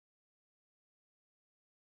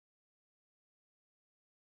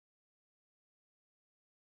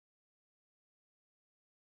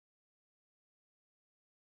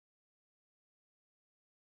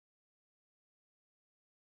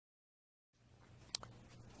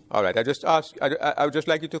All right, I would just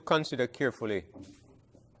like you to consider carefully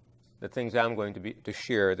the things I'm going to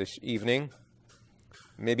share this evening.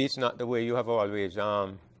 Maybe it's not the way you have always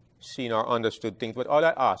seen or understood things, but all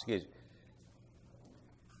I ask is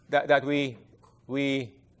that we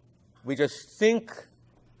just think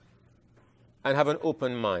and have an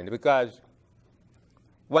open mind, because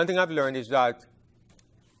one thing I've learned is that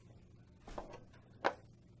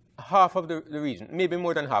half of the reason, maybe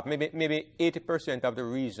more than half, maybe 80% of the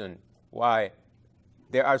reason why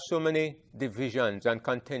there are so many divisions and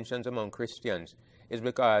contentions among Christians is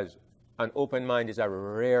because an open mind is a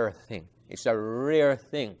rare thing. It's a rare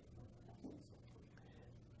thing.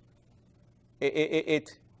 It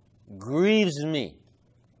grieves me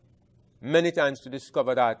many times to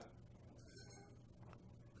discover that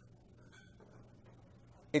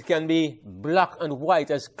it can be black and white,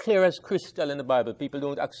 as clear as crystal in the Bible. People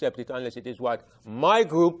don't accept it unless it is what my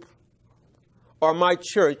group or my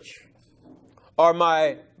church or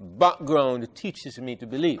my background teaches me to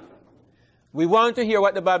believe. We want to hear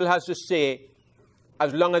what the Bible has to say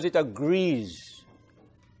as long as it agrees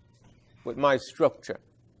with my structure.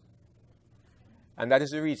 And that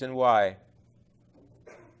is the reason why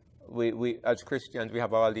we as Christians, we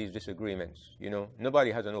have all these disagreements. You know,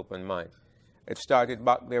 nobody has an open mind. It started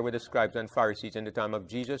back there with the scribes and Pharisees in the time of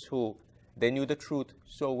Jesus, who they knew the truth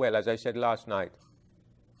so well, as I said last night.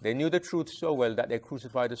 They knew the truth so well that they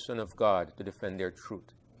crucified the Son of God to defend their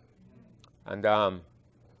truth. And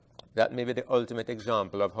that may be the ultimate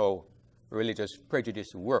example of how religious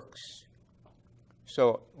prejudice works.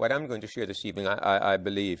 So what I'm going to share this evening, I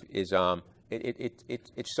believe, is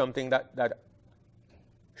it's something that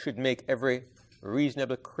should make every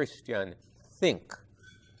reasonable Christian think.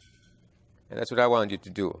 And that's what I want you to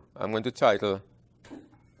do. I'm going to title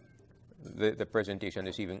the presentation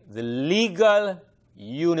this evening, The Legal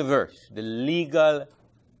Universe. The Legal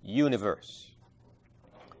Universe.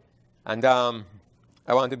 And I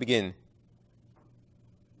want to begin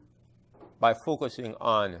by focusing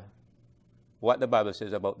on what the Bible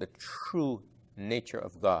says about the true nature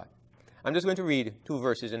of God. I'm just going to read 2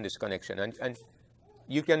 verses in this connection, and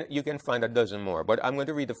you can find a dozen more, but I'm going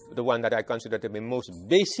to read the one that I consider to be most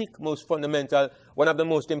basic, most fundamental, one of the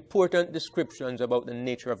most important descriptions about the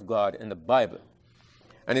nature of God in the Bible.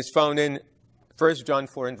 And it's found in 1 John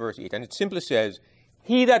 4 and verse 8. And it simply says,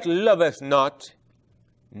 "He that loveth not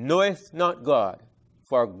knoweth not God,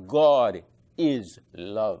 for God is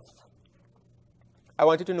love." I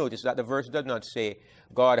want you to notice that the verse does not say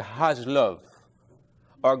God has love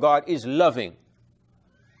or God is loving.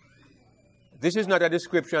 This is not a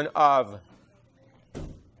description of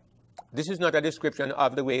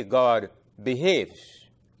the way God behaves.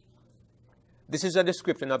 This is a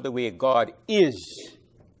description of the way God is,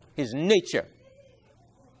 his nature.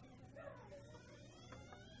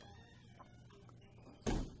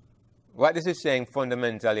 What this is saying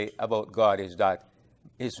fundamentally about God is that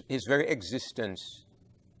his very existence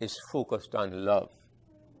is focused on love.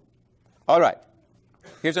 All right.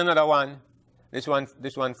 Here's another one. This one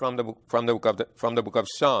from the book of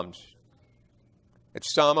Psalms.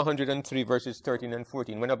 It's Psalm 103 verses 13 and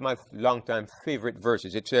 14. One of my longtime favorite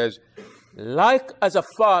verses. It says, "Like as a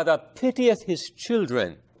father pitieth his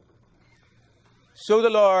children, so the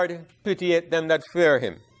Lord pitieth them that fear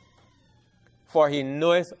him. For he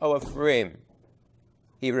knoweth our frame.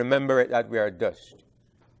 He remembereth that we are dust."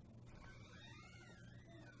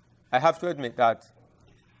 I have to admit that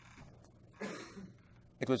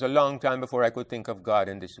it was a long time before I could think of God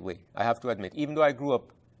in this way. I have to admit, even though I grew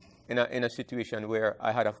up in a situation where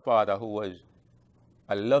I had a father who was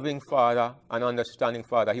a loving father, an understanding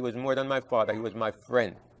father. He was more than my father. He was my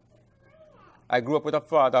friend. I grew up with a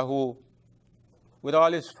father who, with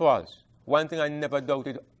all his faults, one thing I never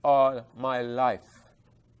doubted all my life,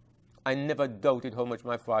 I never doubted how much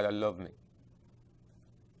my father loved me.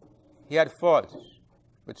 He had faults,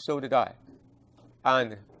 but so did I.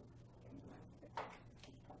 And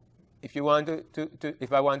if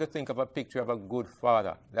I want to think of a picture of a good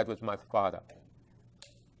father, that was my father.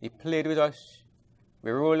 He played with us. We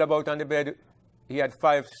rolled about on the bed. He had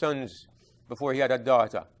 5 sons before he had a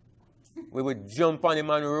daughter. We would jump on him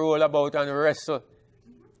and roll about and wrestle.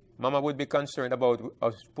 Mama would be concerned about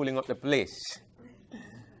us pulling up the place.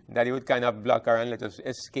 Daddy would kind of block her and let us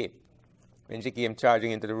escape when she came charging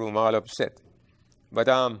into the room all upset. But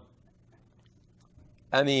I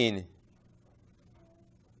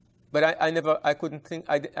never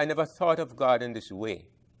thought of God in this way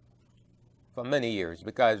for many years,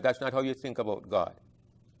 because that's not how you think about God.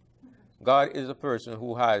 God is a person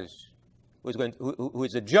who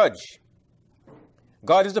is a judge.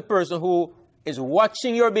 God is the person who is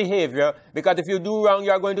watching your behavior, because if you do wrong,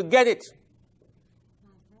 you are going to get it.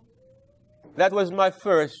 That was my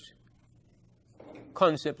first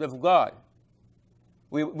concept of God.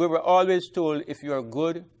 We were always told, if you are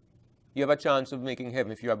good, you have a chance of making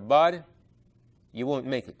heaven. If you are bad, you won't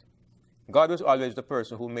make it. God was always the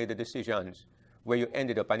person who made the decisions where you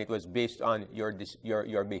ended up, and it was based on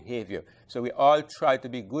your behavior. So we all tried to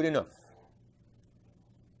be good enough,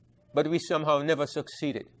 but we somehow never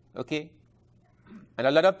succeeded, okay? And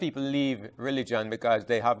a lot of people leave religion because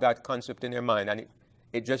they have that concept in their mind, and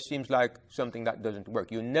it just seems like something that doesn't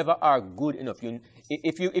work. You never are good enough.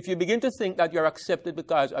 If you begin to think that you're accepted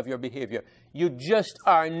because of your behavior, you just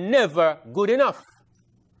are never good enough.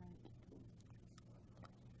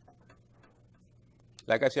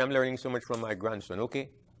 Like I say, I'm learning so much from my grandson, okay?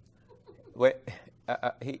 Well,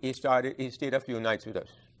 he stayed a few nights with us.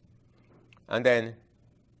 And then,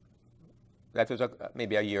 that was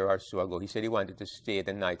maybe a year or so ago, he said he wanted to stay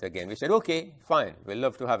the night again. We said, okay, fine, we'd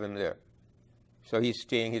love to have him there. So he's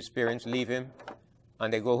staying, his parents leave him,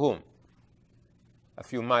 and they go home, a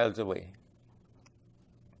few miles away.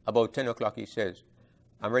 About 10 o'clock, he says,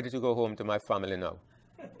 I'm ready to go home to my family now.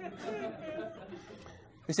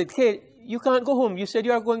 He said, Kate, you can't go home. You said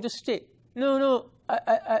you are going to stay. No,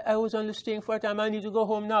 I was only staying for a time. I need to go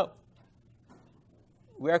home now.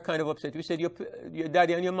 We are kind of upset. We said, your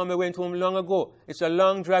daddy and your mama went home long ago. It's a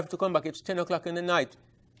long drive to come back. It's 10 o'clock in the night.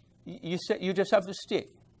 You said you just have to stay.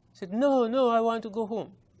 He said, no, I want to go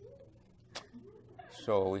home.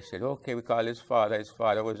 So we said, okay, we called his father. His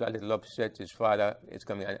father was a little upset. His father is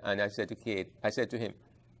coming. And I said to Kate, I said to him,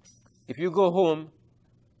 if you go home,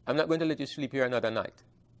 I'm not going to let you sleep here another night.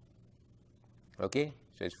 Okay?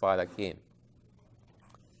 So his father came.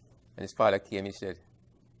 And his father came, he said,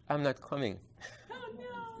 I'm not coming. Oh,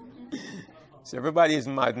 no. So everybody is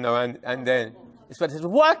mad now. And then his father said,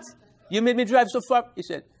 what? You made me drive so far? He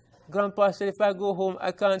said, Grandpa said if I go home,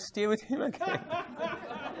 I can't stay with him again.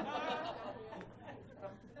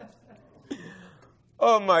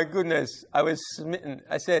 Oh my goodness. I was smitten.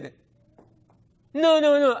 I said,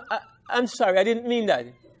 no. I'm sorry. I didn't mean that.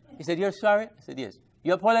 He said, you're sorry? I said, yes.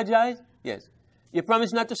 You apologize? Yes. You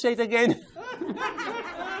promise not to say it again?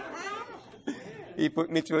 He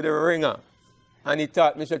put me through the ringer. And he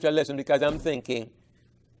taught me such a lesson, because I'm thinking,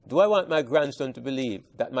 do I want my grandson to believe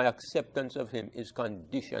that my acceptance of him is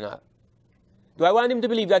conditional? Do I want him to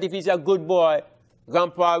believe that if he's a good boy,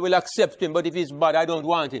 Grandpa will accept him, but if he's bad, I don't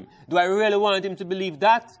want him? Do I really want him to believe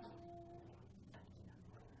that?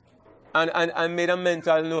 And I made a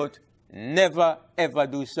mental note, never ever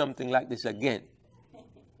do something like this again.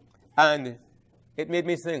 And it made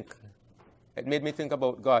me think. It made me think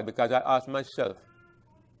about God, because I asked myself,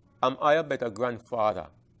 am I a better grandfather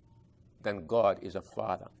than God is a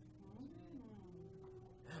father?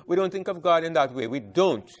 We don't think of God in that way. We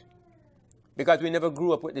don't. Because we never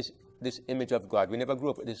grew up with this image of God. We never grew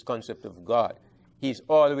up with this concept of God. He's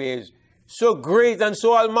always so great and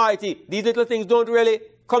so almighty. These little things don't really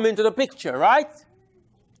come into the picture, right?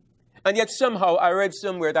 And yet somehow I read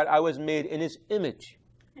somewhere that I was made in his image.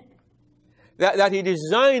 That he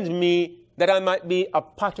designed me that I might be a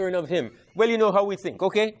pattern of him. Well, you know how we think,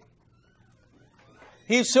 okay?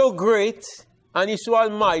 He's so great and he's so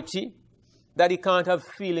almighty that he can't have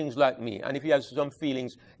feelings like me. And if he has some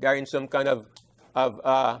feelings, they're in some kind of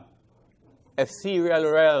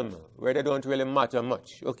ethereal realm where they don't really matter much,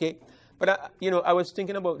 okay? But, I was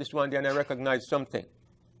thinking about this one day and I recognized something.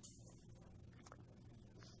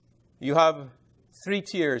 You have 3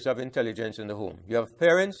 tiers of intelligence in the home. You have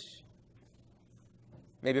parents,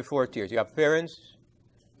 maybe 4 tiers. You have parents,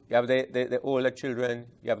 you have the older children,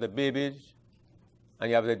 you have the babies, and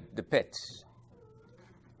you have the pets.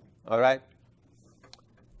 All right?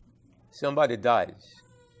 Somebody dies.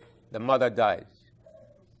 The mother dies.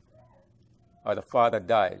 Or the father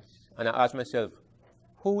dies. And I ask myself,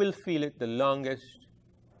 who will feel it the longest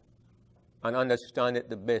and understand it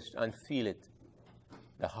the best and feel it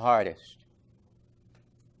the hardest?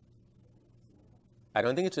 I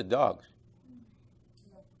don't think it's the dogs.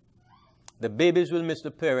 The babies will miss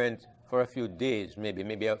the parent for a few days,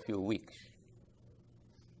 maybe a few weeks.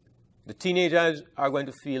 The teenagers are going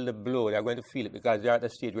to feel the blow. They're going to feel it because they're at a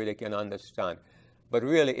stage where they can understand. But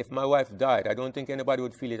really, if my wife died, I don't think anybody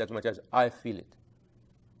would feel it as much as I feel it.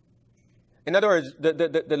 In other words,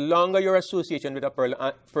 the longer your association with a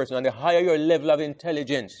person and the higher your level of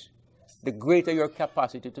intelligence, the greater your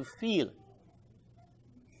capacity to feel.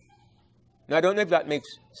 Now, I don't know if that makes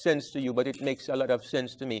sense to you, but it makes a lot of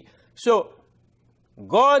sense to me. So,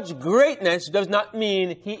 God's greatness does not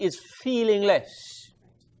mean he is feeling less.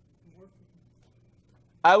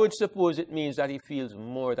 I would suppose it means that he feels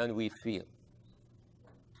more than we feel.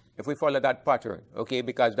 if we follow that pattern, okay,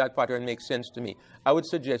 because that pattern makes sense to me, I would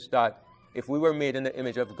suggest that if we were made in the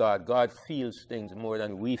image of God, God feels things more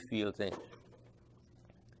than we feel things.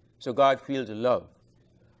 So God feels love.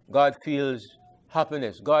 God feels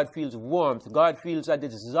happiness. God feels warmth. God feels a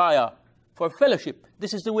desire for fellowship.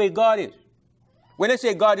 This is the way God is. When I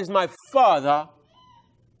say God is my Father,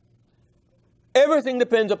 everything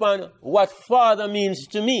depends upon what Father means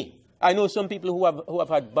to me. I know some people who have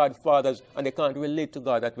had bad fathers and they can't relate to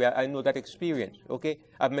God that way. I know that experience, okay?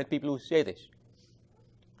 I've met people who say this.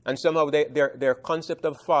 And somehow their concept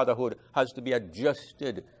of fatherhood has to be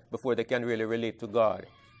adjusted before they can really relate to God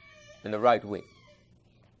in the right way.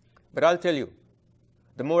 But I'll tell you,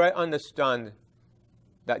 the more I understand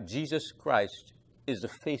that Jesus Christ is the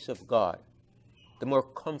face of God, the more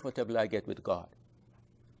comfortable I get with God.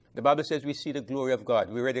 The Bible says we see the glory of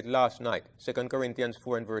God. We read it last night, 2 Corinthians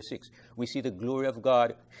 4 and verse 6. We see the glory of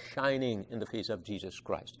God shining in the face of Jesus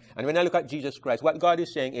Christ. And when I look at Jesus Christ, what God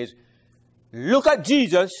is saying is, look at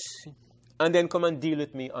Jesus and then come and deal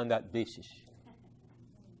with me on that basis.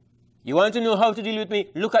 You want to know how to deal with me?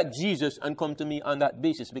 Look at Jesus and come to me on that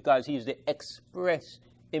basis, because he is the express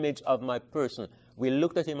image of my person. We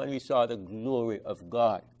looked at him and we saw the glory of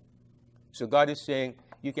God. So God is saying,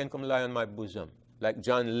 you can come lie on my bosom, like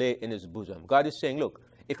John lay in his bosom. God is saying, look,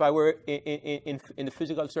 if I were in the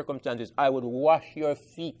physical circumstances, I would wash your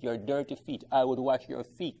feet, your dirty feet. I would wash your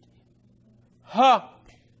feet. Ha!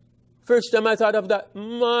 First time I thought of that,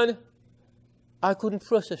 man, I couldn't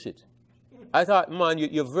process it. I thought, man,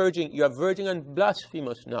 you're virgin and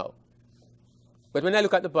blasphemous now. But when I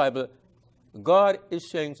look at the Bible, God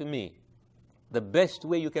is saying to me, the best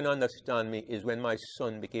way you can understand me is when my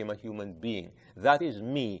son became a human being. That is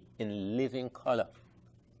me in living color.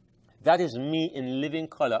 That is me in living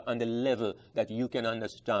color on the level that you can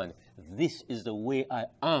understand. This is the way I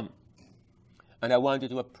am. And I want you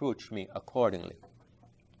to approach me accordingly.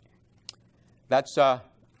 That's a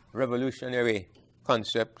revolutionary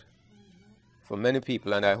concept for many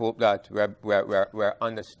people, and I hope that we're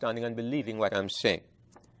understanding and believing what I'm saying.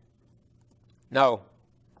 Now,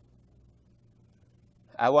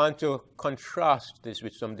 I want to contrast this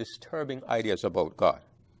with some disturbing ideas about God.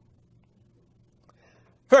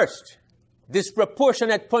 First,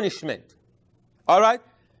 disproportionate punishment. All right?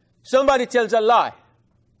 Somebody tells a lie.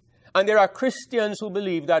 And there are Christians who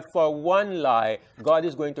believe that for one lie, God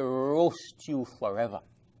is going to roast you forever.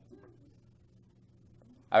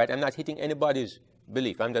 All right? I'm not hitting anybody's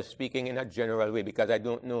belief. I'm just speaking in a general way because I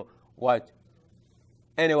don't know what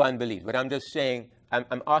anyone believes. But I'm just saying,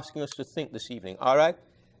 I'm asking us to think this evening. All right?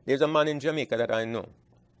 There's a man in Jamaica that I know,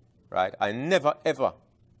 right? I never, ever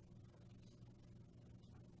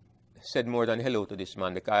said more than hello to this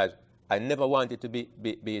man because I never wanted to be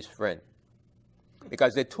his friend.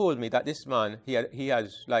 Because they told me that this man, he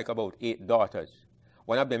has like about 8 daughters.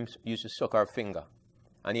 One of them used to suck her finger,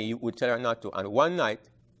 and he would tell her not to. And one night,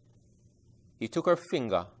 he took her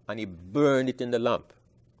finger and he burned it in the lamp.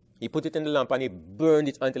 He put it in the lamp and he burned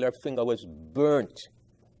it until her finger was burnt.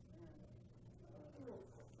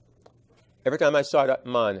 Every time I saw that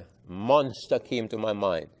man, monster came to my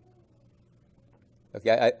mind.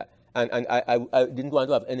 Okay, I didn't want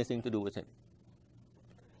to have anything to do with him.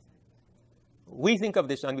 We think of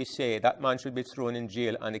this and we say that man should be thrown in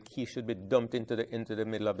jail and the key should be dumped into the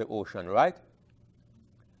middle of the ocean, right?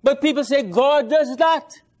 But people say God does that.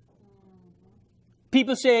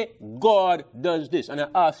 People say God does this. And I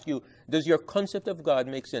ask you, does your concept of God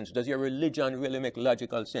make sense? Does your religion really make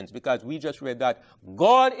logical sense? Because we just read that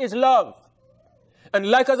God is love. And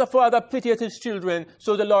like as a father pitieth his children,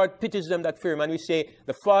 so the Lord pities them that fear him. And we say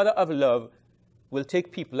the Father of love will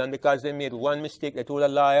take people, and because they made one mistake, they told a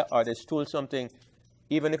lie or they stole something,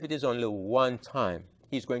 even if it is only one time,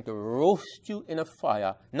 he's going to roast you in a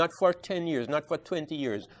fire, not for 10 years, not for 20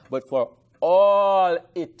 years, but for all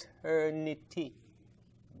eternity.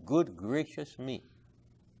 Good gracious me.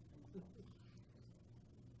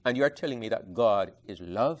 And you're telling me that God is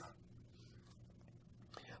love?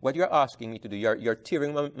 What you're asking me to do, you're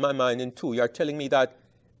tearing my mind in two. You're telling me that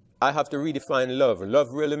I have to redefine love. Love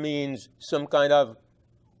really means some kind of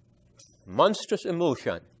monstrous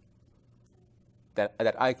emotion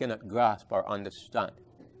that I cannot grasp or understand.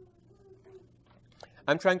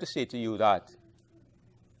 I'm trying to say to you that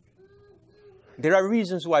there are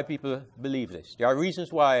reasons why people believe this. There are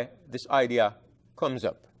reasons why this idea comes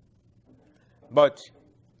up. But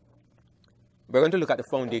we're going to look at the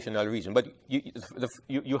foundational reason. But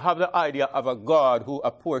you have the idea of a God who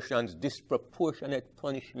apportions disproportionate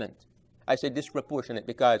punishment. I say disproportionate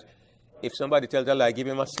because if somebody tells a lie, give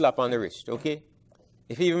him a slap on the wrist, okay?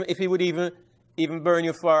 If he would even burn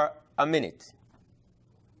you for a minute,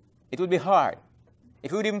 It would be hard.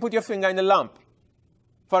 If you would even put your finger in the lamp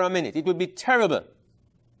for a minute, it would be terrible.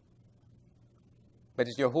 But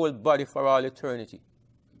it's your whole body for all eternity.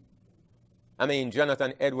 I mean,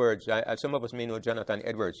 Jonathan Edwards, some of us may know Jonathan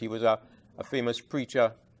Edwards. He was a famous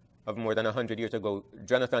preacher of more than 100 years ago.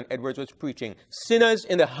 Jonathan Edwards was preaching, sinners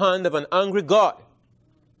in the hand of an angry God.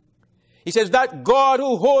 He says, that God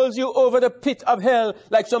who holds you over the pit of hell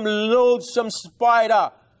like some loathsome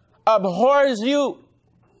spider abhors you.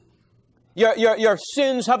 Your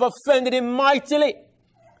sins have offended him mightily.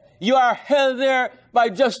 You are held there by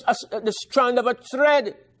just the strand of a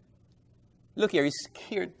thread. Look here, he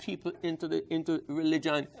scared people into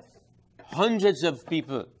religion. Hundreds of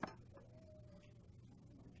people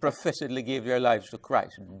professedly gave their lives to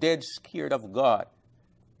Christ, dead scared of God.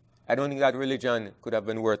 I don't think that religion could have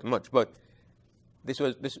been worth much, but this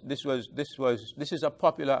is a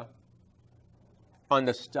popular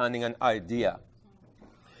understanding and idea.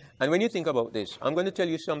 And when you think about this, I'm going to tell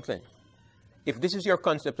you something. If this is your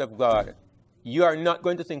concept of God, you are not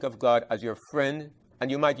going to think of God as your friend, and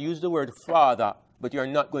you might use the word father, but you're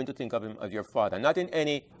not going to think of him as your father, not in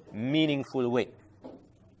any meaningful way.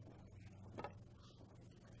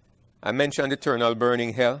 I mentioned eternal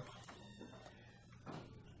burning hell.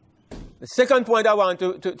 The second point I want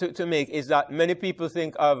to make is that many people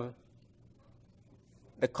think of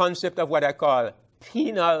the concept of what I call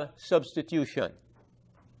penal substitution.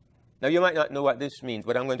 Now, you might not know what this means,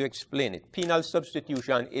 but I'm going to explain it. Penal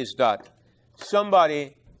substitution is that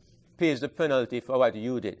somebody pays the penalty for what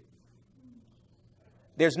you did.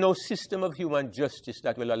 There's no system of human justice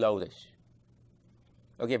that will allow this.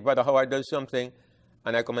 Okay, Brother Howard does something,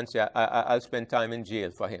 and I come and say, I'll spend time in jail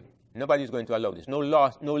for him. Nobody's going to allow this. No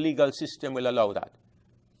law, no legal system will allow that.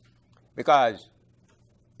 Because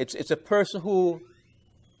it's a person who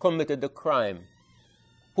committed the crime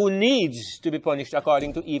who needs to be punished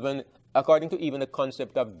according to even the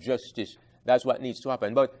concept of justice. That's what needs to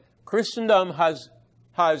happen. But Christendom has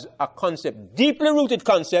a concept, deeply rooted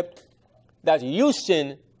concept, that you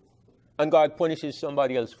sin and God punishes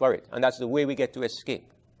somebody else for it. And that's the way we get to escape.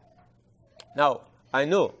 Now, I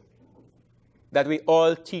know that we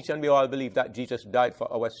all teach and we all believe that Jesus died for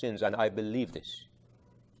our sins, and I believe this.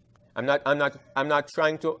 I'm not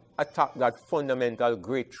trying to attack that fundamental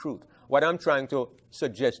great truth. What I'm trying to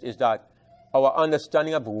suggest is that our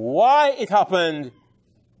understanding of why it happened,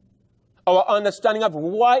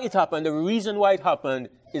 the reason why it happened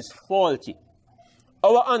is faulty.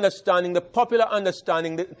 Our understanding, the popular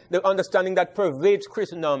understanding, the understanding that pervades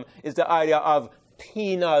Christendom is the idea of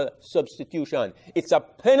penal substitution. It's a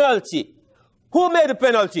penalty. Who made the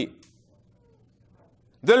penalty?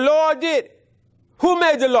 The law did. Who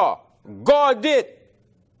made the law? God did.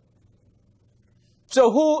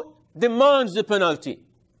 So who demands the penalty?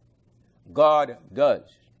 God does.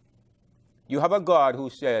 You have a God who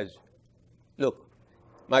says, look,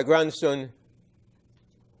 my grandson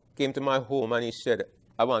came to my home and he said,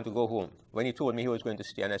 I want to go home. When he told me he was going to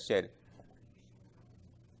stay, and I said,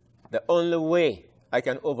 the only way I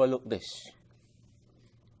can overlook this,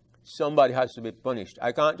 somebody has to be punished.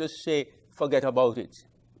 I can't just say, forget about it.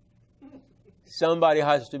 Somebody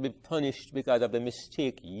has to be punished because of the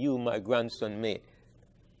mistake you, my grandson, made.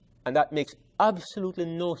 And that makes absolutely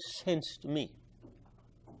no sense to me.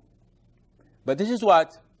 But this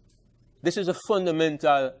is a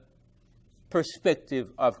fundamental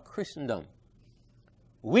perspective of Christendom.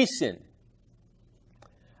 We sin.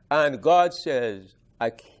 And God says,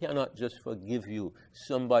 I cannot just forgive you.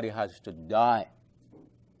 Somebody has to die.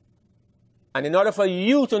 And in order for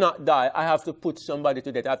you to not die, I have to put somebody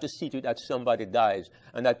to death. I have to see to it that somebody dies.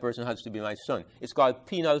 And that person has to be my son. It's called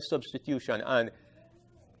penal substitution. And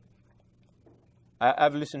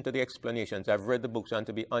I've listened to the explanations. I've read the books. And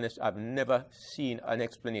to be honest, I've never seen an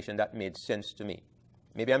explanation that made sense to me.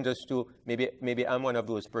 Maybe I'm one of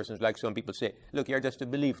those persons, like some people say, look, you're just to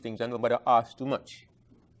believe things and nobody ask too much.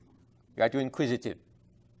 You're too inquisitive.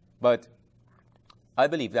 But I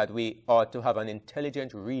believe that we ought to have an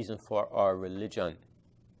intelligent reason for our religion.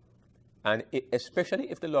 And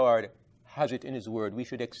especially if the Lord has it in His Word, we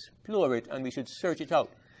should explore it and we should search it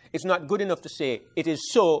out. It's not good enough to say, it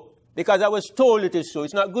is so, because I was told it is so.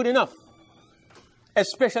 It's not good enough.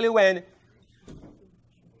 Especially when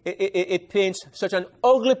it paints such an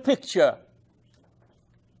ugly picture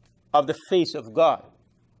of the face of God.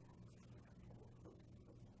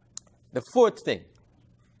 The fourth thing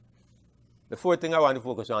I want to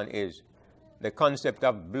focus on is the concept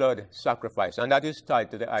of blood sacrifice. And that is tied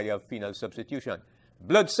to the idea of penal substitution.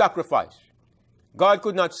 Blood sacrifice. God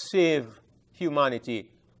could not save humanity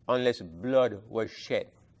unless blood was shed.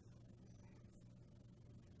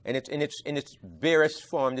 And in its barest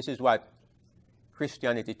form, this is what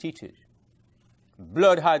Christianity teaches.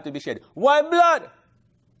 Blood had to be shed. Why blood?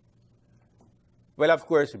 Well, of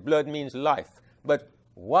course, blood means life. But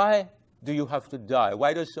why do you have to die?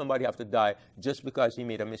 Why does somebody have to die just because he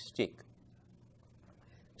made a mistake?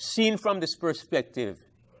 Seen from this perspective,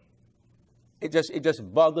 it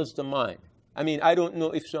just boggles the mind. I mean, I don't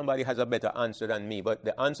know if somebody has a better answer than me, but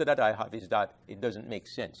the answer that I have is that it doesn't make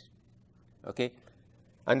sense. Okay?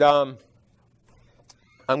 And I'm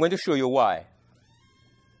going to show you why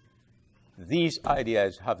these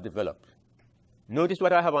ideas have developed. Notice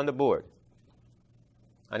what I have on the board.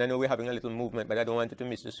 And I know we're having a little movement, but I don't want you to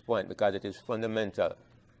miss this point because it is fundamental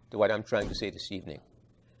to what I'm trying to say this evening.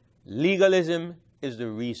 Legalism is the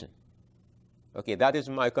reason. Okay, that is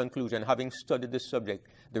my conclusion. Having studied this subject,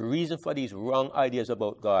 the reason for these wrong ideas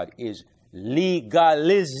about God is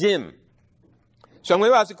legalism. So I'm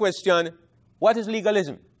going to ask the question, what is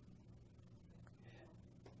legalism?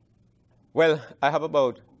 Well, I have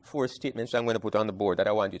about 4 statements I'm going to put on the board that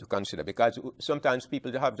I want you to consider, because sometimes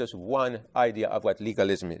people have just one idea of what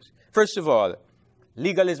legalism is. First of all,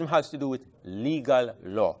 legalism has to do with legal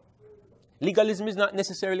law. Legalism is not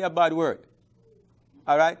necessarily a bad word.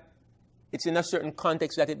 All right? It's in a certain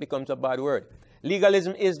context that it becomes a bad word.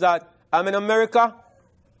 Legalism is that I'm in America,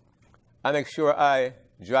 I make sure I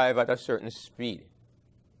drive at a certain speed.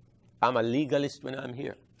 I'm a legalist when I'm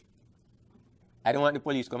here. I don't want the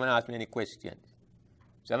police to come and ask me any questions.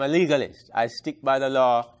 So I'm a legalist. I stick by the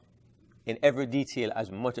law in every detail as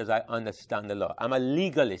much as I understand the law. I'm a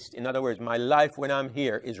legalist. In other words, my life when I'm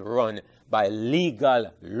here is run by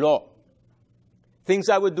legal law. Things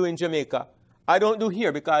I would do in Jamaica, I don't do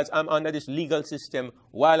here because I'm under this legal system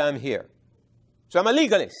while I'm here. So I'm a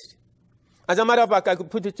legalist. As a matter of fact, I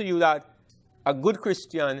could put it to you that a good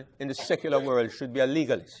Christian in the secular world should be a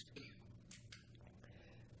legalist.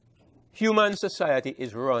 Human society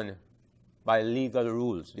is run by legal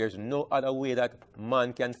rules. There's no other way that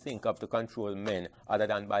man can think of to control men other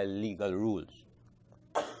than by legal rules.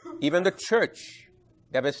 Even the church,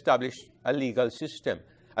 they have established a legal system.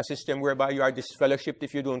 A system whereby you are disfellowshipped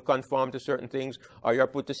if you don't conform to certain things, or you're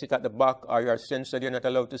put to sit at the back, or you're censored, you're not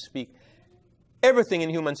allowed to speak. Everything in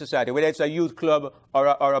human society, whether it's a youth club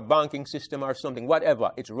or a banking system or something,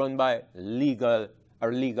 whatever, it's run by legal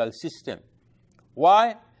system.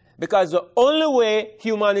 Why? Because the only way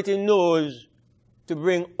humanity knows to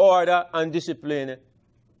bring order and discipline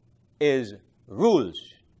is rules,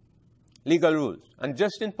 legal rules. And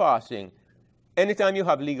just in passing, anytime you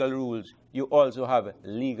have legal rules, you also have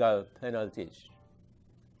legal penalties.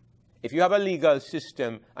 If you have a legal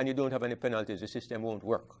system and you don't have any penalties, the system won't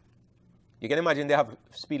work. You can imagine they have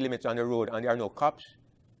speed limits on the road and there are no cops,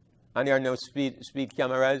 and there are no speed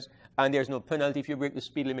cameras, and there's no penalty if you break the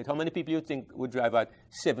speed limit. How many people you think would drive at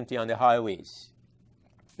 70 on the highways?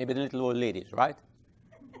 Maybe the little old ladies, right?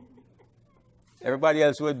 Everybody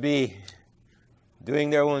else would be doing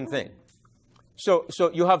their own thing. So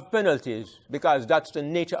you have penalties because that's the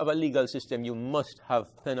nature of a legal system. You must have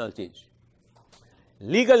penalties.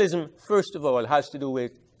 Legalism, first of all, has to do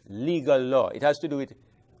with legal law. It has to do with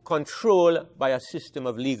control by a system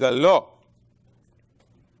of legal law.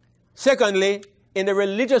 Secondly, in the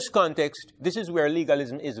religious context, this is where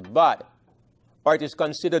legalism is bad, or it is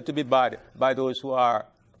considered to be bad by those who are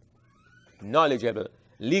knowledgeable.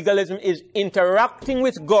 Legalism is interacting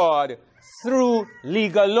with God through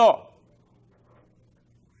legal law.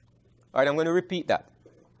 All right, I'm going to repeat that.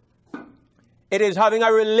 It is having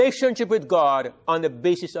a relationship with God on the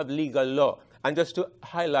basis of legal law. And just to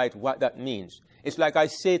highlight what that means, it's like I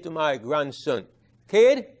say to my grandson,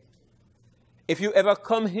 kid, if you ever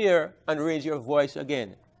come here and raise your voice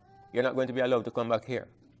again, you're not going to be allowed to come back here.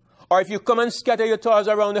 Or if you come and scatter your toys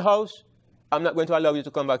around the house, I'm not going to allow you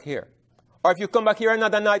to come back here. Or if you come back here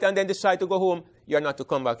another night and then decide to go home, you're not to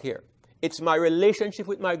come back here. It's my relationship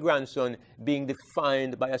with my grandson being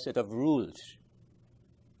defined by a set of rules.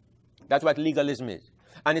 That's what legalism is.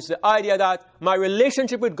 And it's the idea that my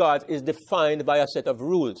relationship with God is defined by a set of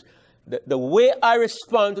rules. The way I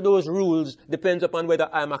respond to those rules depends upon whether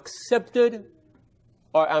I'm accepted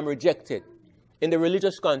or I'm rejected. In the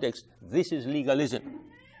religious context, this is legalism.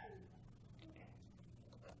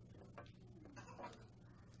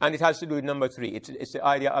 And it has to do with number 3. It's the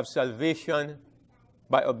idea of salvation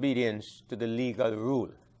by obedience to the legal rule.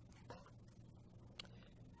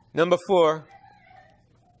 Number 4,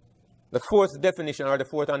 the fourth definition or the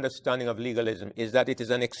fourth understanding of legalism is that it is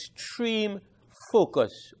an extreme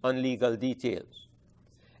focus on legal details.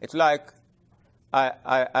 It's like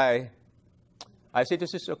I say to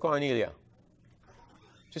Sister Cornelia,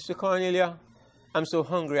 I'm so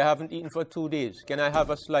hungry, I haven't eaten for 2 days. Can I have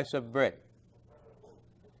a slice of bread?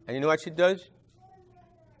 And you know what she does?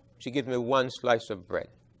 She gives me 1 slice of bread.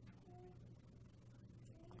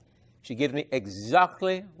 She gives me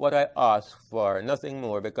exactly what I asked for, nothing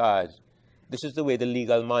more, because this is the way the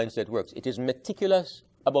legal mindset works. It is meticulous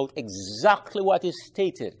about exactly what is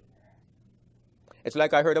stated. It's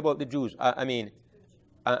like I heard about the Jews.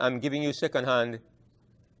 I'm giving you secondhand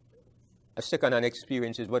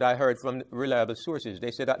experiences, but I heard from reliable sources.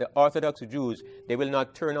 They said that the Orthodox Jews, they will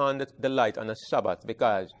not turn on the light on a Sabbath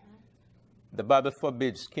because the Bible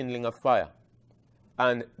forbids kindling a fire.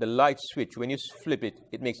 And the light switch, when you flip it,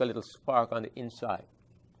 it makes a little spark on the inside.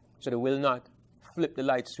 So they will not flip the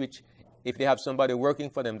light switch. If they have somebody working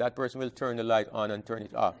for them, that person will turn the light on and turn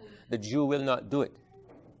it off. The Jew will not do it.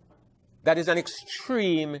 That is an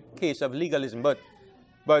extreme case of legalism. But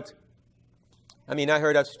I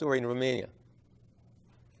heard that story in Romania.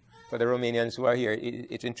 For the Romanians who are here,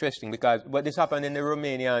 it's interesting because this happened in the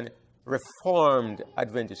Romanian Reformed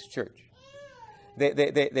Adventist Church.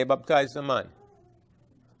 They baptized a man.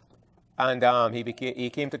 And he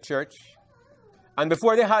came to church. And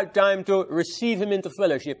before they had time to receive him into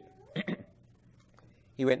fellowship,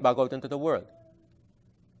 he went back out into the world.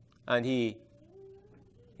 And he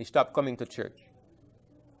stopped coming to church.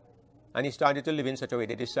 And he started to live in such a way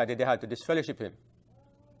they decided they had to disfellowship him.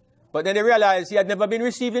 But then they realized he had never been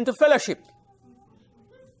received into fellowship.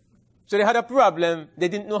 So they had a problem. They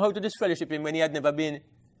didn't know how to disfellowship him when he had never been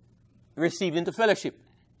received into fellowship.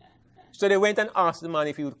 So they went and asked the man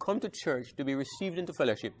if he would come to church to be received into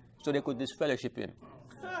fellowship so they could disfellowship him.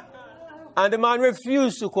 And the man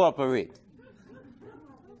refused to cooperate.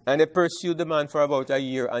 And they pursued the man for about a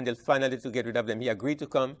year until finally, to get rid of them, he agreed to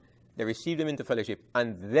come. They received him into fellowship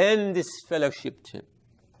and then disfellowshipped him.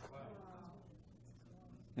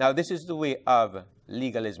 Now, this is the way of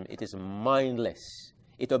legalism. It is mindless.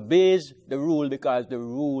 It obeys the rule because the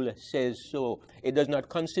rule says so. It does not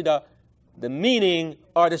consider the meaning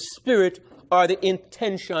or the spirit or the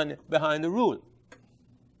intention behind the rule.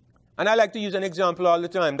 And I like to use an example all the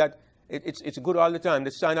time that it's good all the time.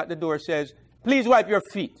 The sign at the door says, please wipe your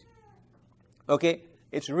feet. Okay?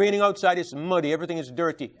 It's raining outside, it's muddy, everything is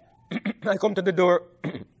dirty. I come to the door,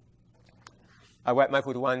 I wipe my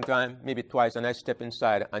foot 1 time, maybe twice, and I step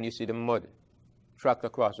inside and you see the mud tracked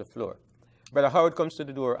across the floor. Brother Howard comes to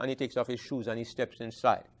the door and he takes off his shoes and he steps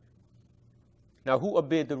inside. Now, who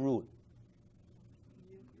obeyed the rule?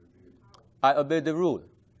 I obeyed the rule.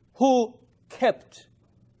 Who kept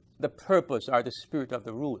the purpose or the spirit of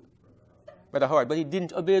the rule? Brother Howard, but he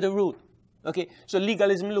didn't obey the rule. Okay, so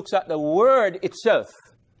legalism looks at the word itself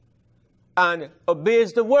and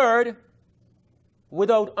obeys the word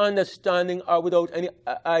without understanding or without any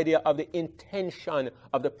idea of the intention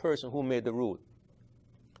of the person who made the rule.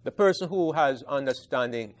 The person who has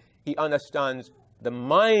understanding, he understands the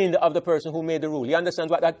mind of the person who made the rule. He understands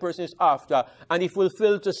what that person is after, and he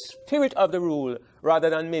fulfills the spirit of the rule rather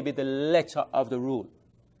than maybe the letter of the rule.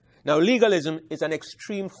 Now, legalism is an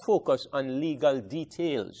extreme focus on legal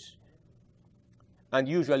details. And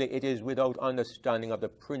usually it is without understanding of the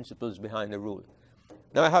principles behind the rule.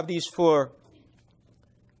 Now, I have these 4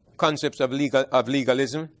 concepts of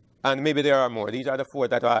legalism, and maybe there are more. These are the 4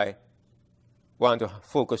 that I want to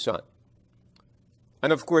focus on.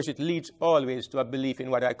 And of course, it leads always to a belief in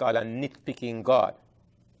what I call a nitpicking God.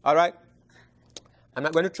 All right? I'm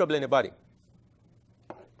not going to trouble anybody.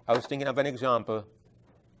 I was thinking of an example.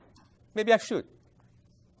 Maybe I should.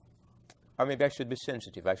 Or maybe I should be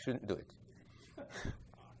sensitive. I shouldn't do it.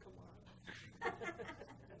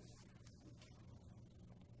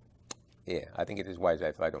 Yeah, I think it is wiser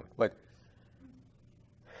if I don't. But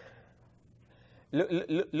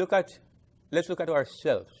let's look at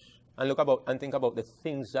ourselves and think about the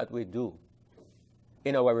things that we do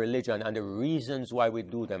in our religion and the reasons why we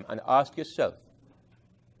do them, and ask yourself,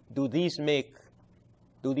 do these make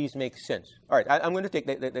sense? All right, I'm going to take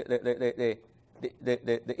the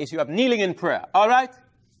issue of kneeling in prayer. All right?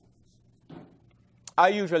 I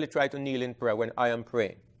usually try to kneel in prayer when I am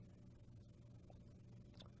praying.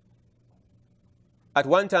 At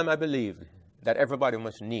one time, I believed that everybody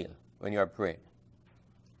must kneel when you are praying.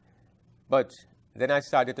 But then I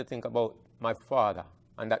started to think about my Father,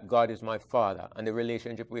 and that God is my Father, and the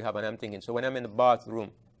relationship we have, and I'm thinking, so when I'm in the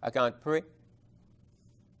bathroom, I can't pray?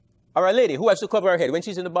 Or a lady who has to cover her head, when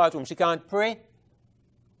she's in the bathroom, she can't pray?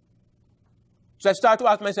 So I start to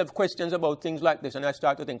ask myself questions about things like this, and I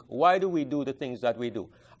start to think, why do we do the things that we do?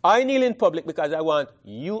 I kneel in public because I want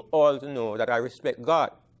you all to know that I respect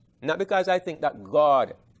God. Not because I think that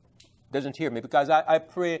God doesn't hear me, because I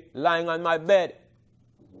pray lying on my bed.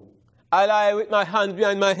 I lie with my hands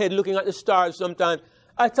behind my head looking at the stars sometimes.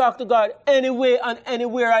 I talk to God anyway and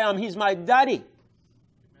anywhere I am. He's my daddy.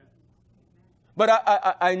 But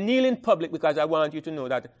I kneel in public because I want you to know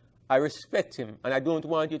that I respect him, and I don't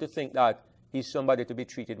want you to think that he's somebody to be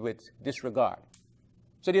treated with disregard.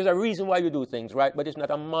 So there's a reason why you do things, right? But it's not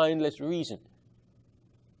a mindless reason.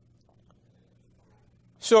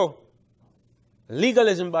 So,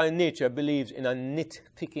 legalism by nature believes in a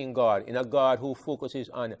nitpicking God, in a God who focuses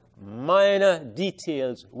on minor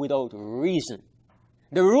details without reason.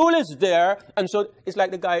 The rule is there, and so it's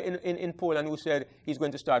like the guy in Poland who said he's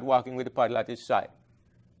going to start walking with the paddle at his side.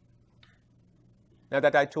 Now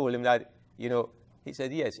that I told him that, he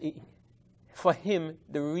said yes. For him,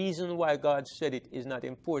 the reason why God said it is not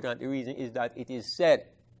important. The reason is that it is said.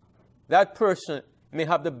 That person may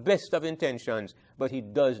have the best of intentions, but he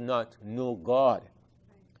does not know God.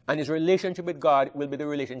 And his relationship with God will be the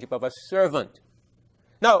relationship of a servant.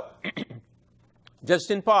 Now,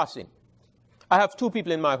 just in passing, I have two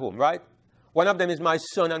people in my home, right? One of them is my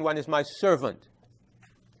son and one is my servant.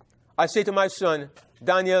 I say to my son,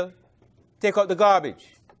 Daniel, take out the garbage.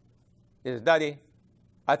 He says, Daddy,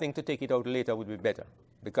 I think to take it out later would be better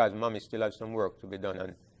because Mommy still has some work to be done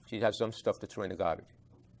and she has some stuff to throw in the garbage.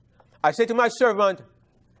 I say to my servant,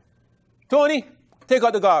 Tony, take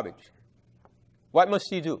out the garbage. What must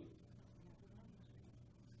he do?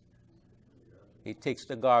 He takes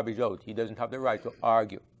the garbage out. He doesn't have the right to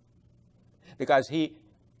argue. Because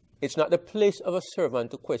it's not the place of a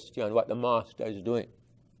servant to question what the master is doing.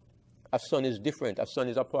 A son is different. A son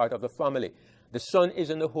is a part of the family. The son is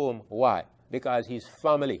in the home. Why? Because he's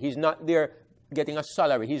family. He's not there getting a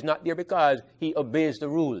salary. He's not there because he obeys the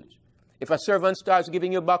rules. If a servant starts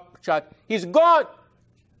giving you back chat, he's gone.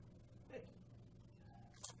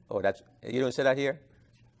 Oh, you don't say that here?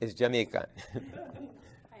 It's Jamaican.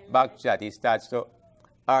 Back chat. He starts to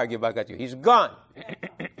argue back at you. He's gone.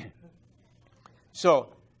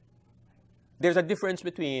 So, there's a difference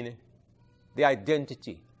between the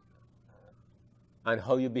identity and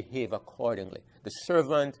how you behave accordingly. The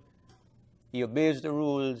servant, he obeys the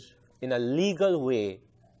rules in a legal way,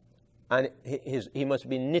 and he must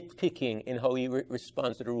be nitpicking in how he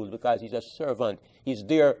responds to the rules because he's a servant. He's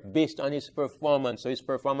there based on his performance, so his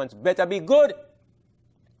performance better be good.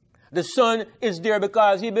 The son is there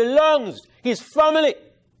because he belongs. He's family.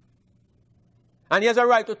 And he has a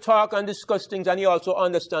right to talk and discuss things, and he also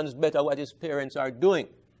understands better what his parents are doing.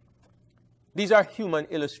 These are human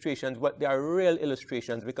illustrations, but they are real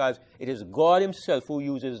illustrations because it is God himself who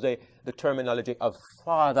uses the terminology of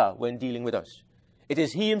father when dealing with us. It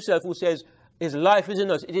is he himself who says his life is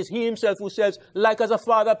in us. It is he himself who says, like as a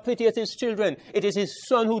father pitieth his children. It is his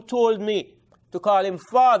son who told me to call him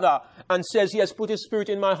father and says he has put his spirit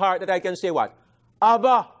in my heart that I can say what?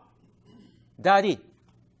 Abba, Daddy.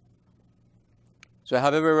 So I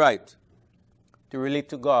have every right to relate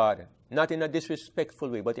to God, not in a disrespectful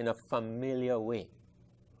way, but in a familiar way.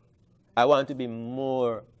 I want to be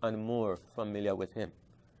more and more familiar with him.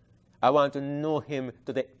 I want to know him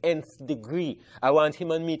to the nth degree. I want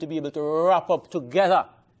him and me to be able to wrap up together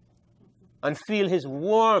and feel his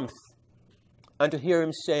warmth and to hear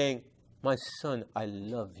him saying, my son, I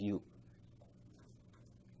love you.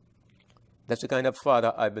 That's the kind of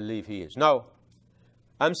father I believe he is. Now,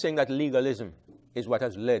 I'm saying that legalism is what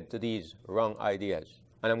has led to these wrong ideas.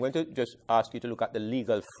 And I'm going to just ask you to look at the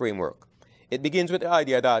legal framework. It begins with the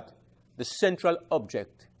idea that the central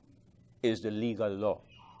object is the legal law.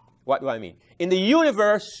 What do I mean? In the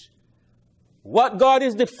universe, what God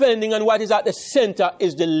is defending and what is at the center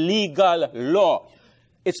is the legal law.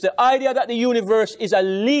 It's the idea that the universe is a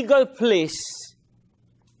legal place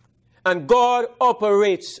and God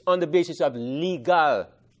operates on the basis of legal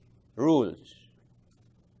rules.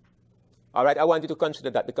 All right, I want you to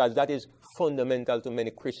consider that because that is fundamental to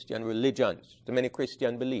many Christian religions, to many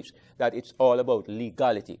Christian beliefs, that it's all about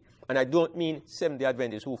legality. And I don't mean Seventh-day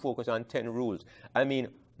Adventists who focus on 10 rules. I mean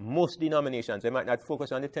most denominations, they might not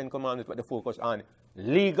focus on the 10 commandments, but they focus on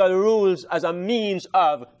legal rules as a means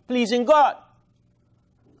of pleasing God.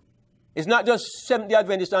 It's not just Seventh-day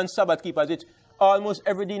Adventists and Sabbath keepers. It's almost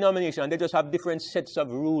every denomination. They just have different sets of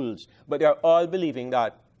rules. But they're all believing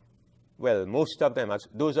that, well, most of them, as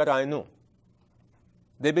those that I know,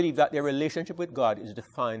 they believe that their relationship with God is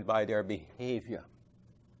defined by their behavior.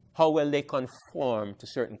 How well they conform to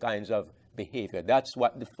certain kinds of behavior. That's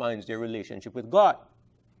what defines their relationship with God.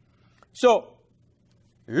 So,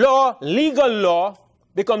 legal law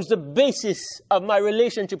becomes the basis of my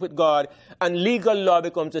relationship with God, and legal law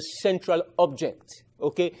becomes the central object.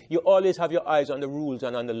 Okay? You always have your eyes on the rules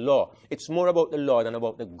and on the law. It's more about the law than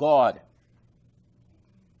about the God.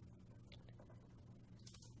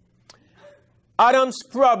 Adam's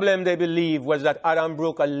problem, they believe, was that Adam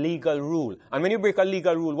broke a legal rule. And when you break a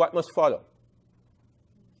legal rule, what must follow?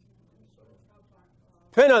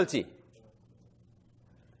 Penalty.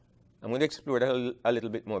 I'm going to explore that a little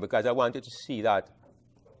bit more because I wanted to see that.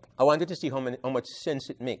 I wanted to see how much sense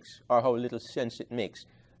it makes or how little sense it makes,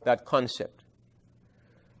 that concept.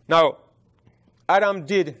 Now, Adam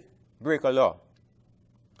did break a law.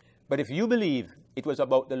 But if you believe it was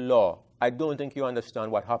about the law, I don't think you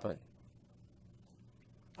understand what happened.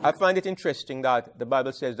 I find it interesting that the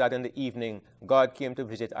Bible says that in the evening, God came to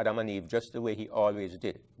visit Adam and Eve just the way he always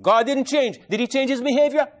did. God didn't change. Did he change his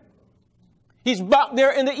behavior? He's back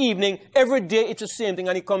there in the evening. Every day it's the same thing,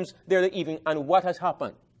 and he comes there in the evening, and what has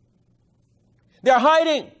happened? They're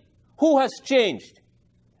hiding. Who has changed?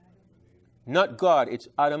 Not God. It's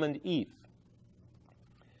Adam and Eve.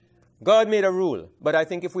 God made a rule, but I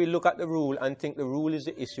think if we look at the rule and think the rule is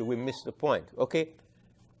the issue, we miss the point. Okay?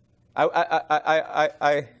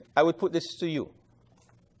 I would put this to you.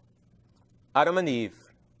 Adam and Eve.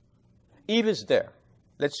 Eve is there.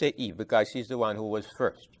 Let's say Eve, because she's the one who was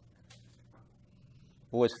first.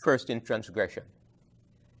 Who was first in transgression.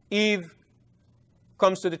 Eve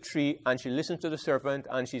comes to the tree and she listens to the serpent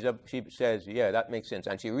and she says, yeah, that makes sense.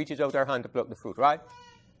 And she reaches out her hand to pluck the fruit, right?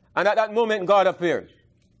 And at that moment, God appears.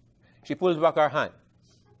 She pulls back her hand.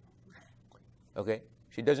 Okay?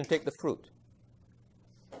 She doesn't take the fruit.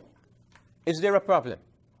 Is there a problem?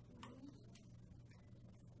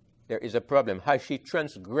 There is a problem. Has she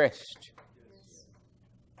transgressed? Yes.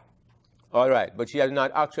 All right, but she has not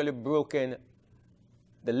actually broken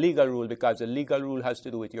the legal rule, because the legal rule has to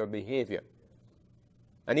do with your behavior.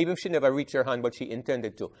 And even if she never reached her hand, but she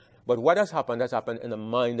intended to. But what has happened in the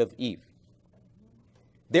mind of Eve.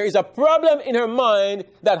 There is a problem in her mind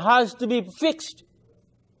that has to be fixed.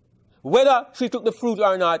 Whether she took the fruit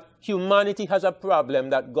or not, humanity has a problem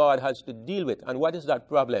that God has to deal with. And what is that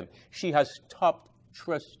problem? She has stopped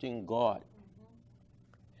trusting God.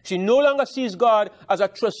 She no longer sees God as a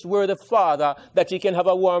trustworthy father that she can have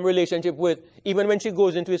a warm relationship with. Even when she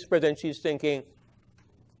goes into his presence, she's thinking,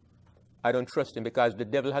 I don't trust him, because the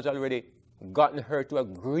devil has already gotten her to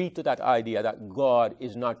agree to that idea that God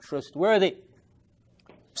is not trustworthy.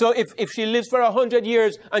 So if she lives for 100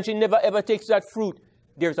 years and she never ever takes that fruit,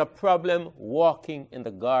 there's a problem walking in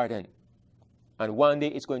the garden. And one day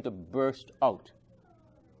it's going to burst out.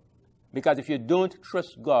 Because if you don't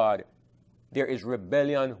trust God, there is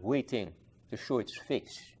rebellion waiting to show its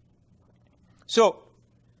face. So,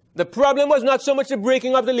 the problem was not so much the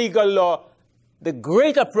breaking of the legal law. The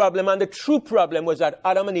greater problem and the true problem was that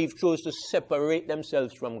Adam and Eve chose to separate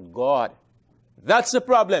themselves from God. That's the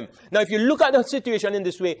problem. Now, if you look at the situation in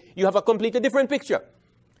this way, you have a completely different picture.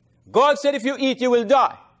 God said if you eat, you will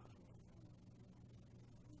die.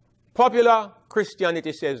 Popular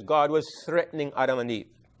Christianity says God was threatening Adam and Eve.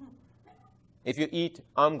 If you eat,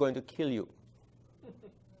 I'm going to kill you.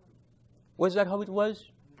 Was that how it was?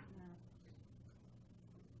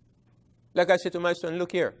 Like I said to my son,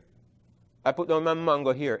 look here. I put down my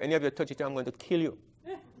mango here. Any of you touch it, I'm going to kill you.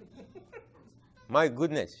 My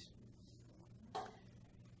goodness.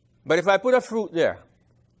 But if I put a fruit there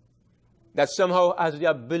that somehow has the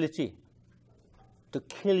ability to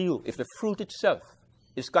kill you, if the fruit itself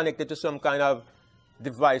is connected to some kind of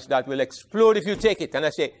device that will explode if you take it, and I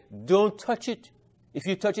say, don't touch it. If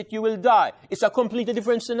you touch it, you will die. It's a completely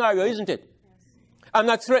different scenario, isn't it? I'm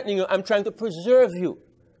not threatening you. I'm trying to preserve you.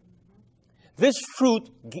 This fruit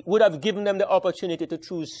would have given them the opportunity to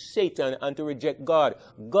choose Satan and to reject God.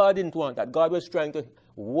 God didn't want that. God was trying to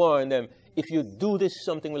warn them, if you do this,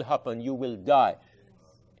 something will happen. You will die.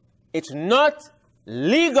 It's not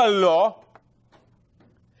legal law.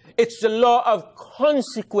 It's the law of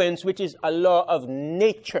consequence, which is a law of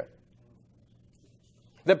nature.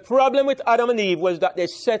 The problem with Adam and Eve was that they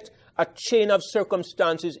set a chain of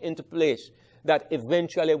circumstances into place that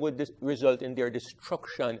eventually would result in their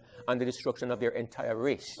destruction and the destruction of their entire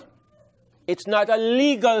race. It's not a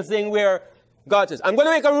legal thing where God says, I'm going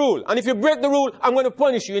to make a rule, and if you break the rule, I'm going to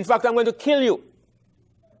punish you. In fact, I'm going to kill you.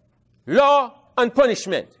 Law and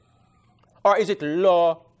punishment. Or is it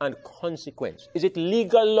law and consequence? Is it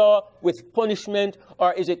legal law with punishment,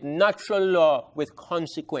 or is it natural law with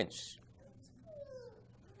consequence?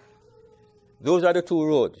 Those are the two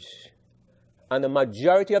roads. And the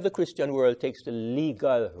majority of the Christian world takes the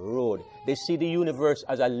legal road. They see the universe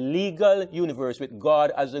as a legal universe with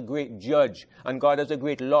God as a great judge and God as a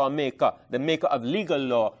great lawmaker, the maker of legal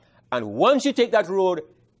law. And once you take that road,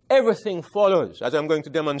 everything follows, as I'm going to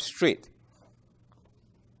demonstrate.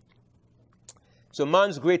 So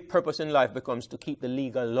man's great purpose in life becomes to keep the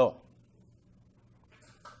legal law.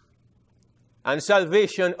 And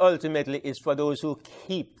salvation ultimately is for those who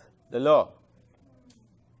keep the law.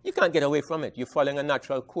 You can't get away from it. You're following a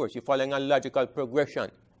natural course. You're following a logical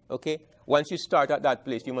progression. Okay? Once you start at that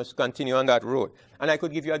place, you must continue on that road. And I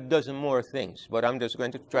could give you a dozen more things, but I'm just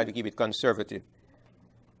going to try to keep it conservative.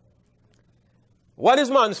 What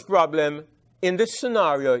is man's problem? In this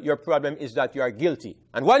scenario, your problem is that you are guilty.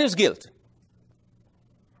 And what is guilt?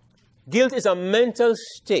 Guilt is a mental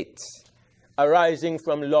state arising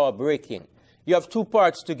from law breaking. You have two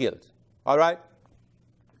parts to guilt. All right?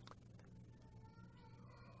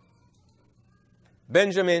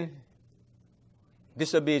 Benjamin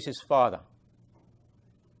disobeys his father.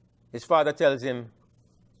 His father tells him,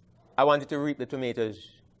 I want you to reap the tomatoes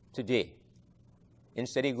today.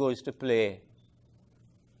 Instead, he goes to play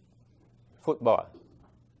football.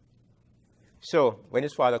 So, when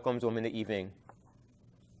his father comes home in the evening,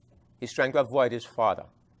 he's trying to avoid his father.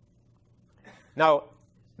 Now,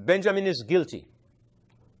 Benjamin is guilty.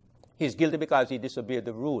 He's guilty because he disobeyed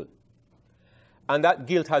the rule. And that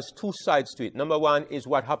guilt has two sides to it. Number one is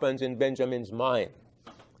what happens in Benjamin's mind.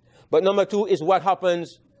 But number two is what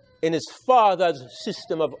happens in his father's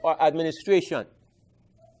system of administration.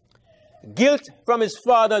 Guilt from his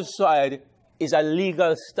father's side is a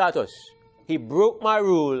legal status. He broke my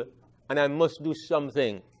rule, and I must do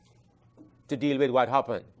something to deal with what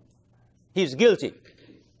happened. He's guilty.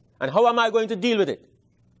 And how am I going to deal with it?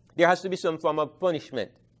 There has to be some form of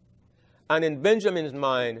punishment. And in Benjamin's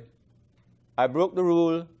mind, I broke the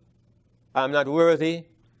rule. I'm not worthy.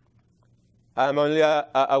 I'm only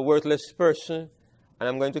a worthless person. And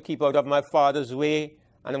I'm going to keep out of my father's way.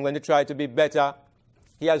 And I'm going to try to be better.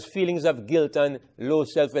 He has feelings of guilt and low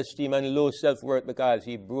self-esteem and low self-worth because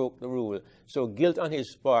he broke the rule. So guilt on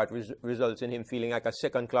his part results in him feeling like a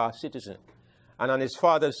second-class citizen. And on his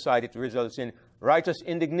father's side, it results in righteous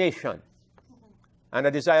indignation and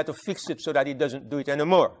a desire to fix it so that he doesn't do it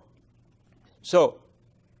anymore. So,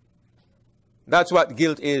 that's what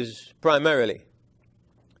guilt is primarily.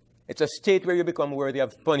 It's a state where you become worthy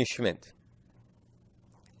of punishment.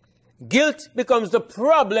 Guilt becomes the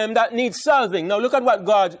problem that needs solving. Now look at what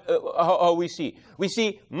God, how we see. We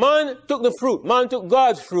see man took the fruit. Man took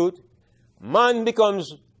God's fruit. Man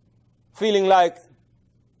becomes feeling like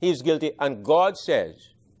he's guilty. And God says,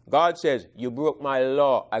 you broke my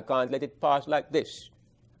law. I can't let it pass like this.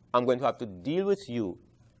 I'm going to have to deal with you.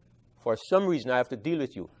 For some reason, I have to deal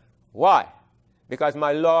with you. Why? Because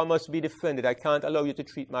my law must be defended. I can't allow you to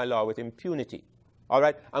treat my law with impunity. All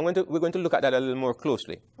right? We're going to look at that a little more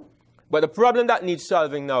closely. But the problem that needs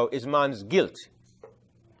solving now is man's guilt.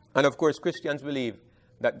 And of course, Christians believe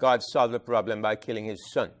that God solved the problem by killing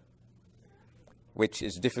his son, which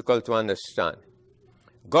is difficult to understand.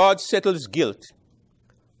 God settles guilt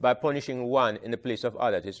by punishing one in the place of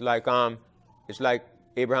others. It's like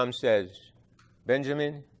Abraham says,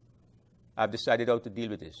 Benjamin, I've decided how to deal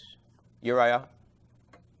with this. Uriah,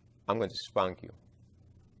 I'm going to spank you.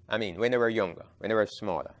 I mean, when they were younger, when they were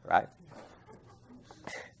smaller, right?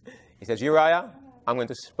 He says, Uriah, I'm going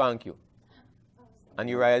to spank you. And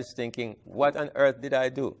Uriah is thinking, what on earth did I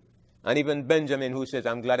do? And even Benjamin, who says,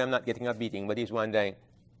 I'm glad I'm not getting a beating, but he's wondering,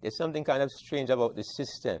 there's something kind of strange about the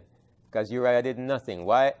system, because Uriah did nothing.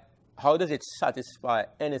 Why? How does it satisfy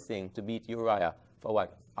anything to beat Uriah for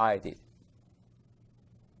what I did?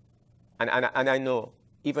 And I know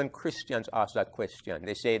even Christians ask that question.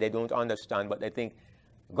 They say they don't understand, but they think,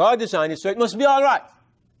 God designed it, so it must be all right.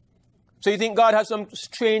 So you think God has some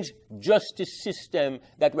strange justice system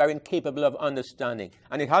that we are incapable of understanding.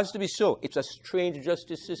 And it has to be so. It's a strange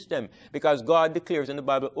justice system because God declares in the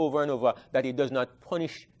Bible over and over that he does not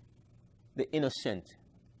punish the innocent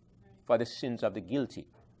for the sins of the guilty.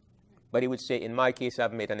 But he would say, in my case,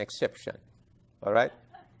 I've made an exception. All right?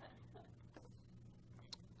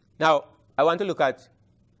 Now, I want to look at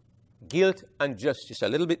guilt and justice a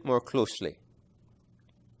little bit more closely.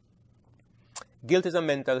 Guilt is a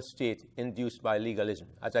mental state induced by legalism.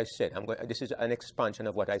 As I said, this is an expansion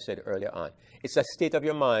of what I said earlier on. It's a state of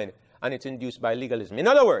your mind, and it's induced by legalism. In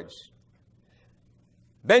other words,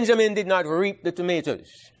 Benjamin did not reap the tomatoes,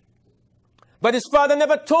 but his father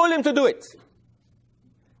never told him to do it.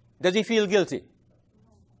 Does he feel guilty?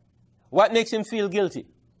 What makes him feel guilty?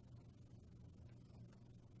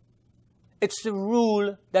 It's the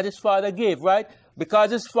rule that his father gave, right? Because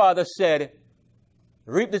his father said,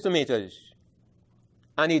 reap the tomatoes,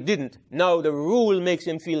 and he didn't. Now the rule makes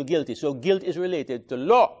him feel guilty. So guilt is related to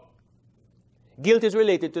law. Guilt is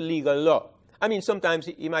related to legal law. I mean, sometimes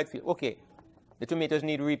he might feel, okay, the tomatoes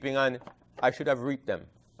need reaping and I should have reaped them.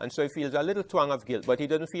 And so he feels a little twang of guilt, but he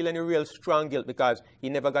doesn't feel any real strong guilt because he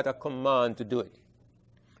never got a command to do it.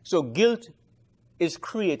 So guilt is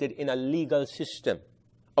created in a legal system.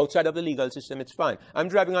 Outside of the legal system, it's fine. I'm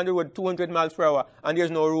driving on the road 200 miles per hour and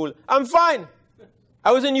there's no rule. I'm fine.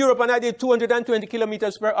 I was in Europe and I did 220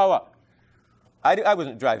 kilometers per hour. I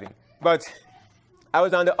wasn't driving, but I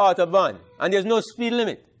was on the Autobahn and there's no speed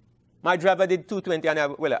limit. My driver did 220 and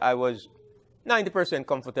I was 90%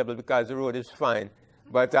 comfortable because the road is fine.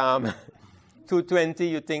 But 220,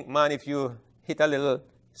 you think, man, if you hit a little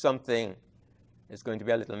something, it's going to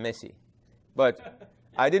be a little messy. But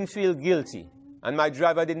I didn't feel guilty. And my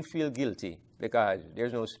driver didn't feel guilty because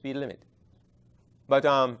there's no speed limit. But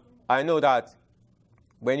I know that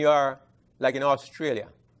when you are, like in Australia,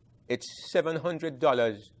 it's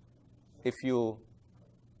 $700 if you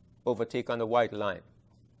overtake on the white line.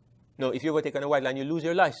 No, if you overtake on the white line, you lose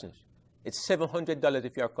your license. It's $700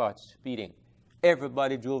 if you're caught speeding.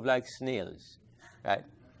 Everybody drove like snails, right?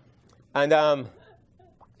 And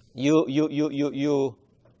you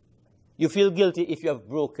feel guilty if you have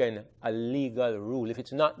broken a legal rule. If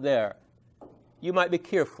it's not there, you might be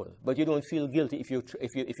careful, but you don't feel guilty if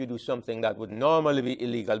you do something that would normally be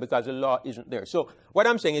illegal because the law isn't there. So what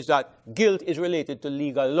I'm saying is that guilt is related to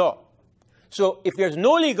legal law. So if there's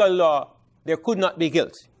no legal law, there could not be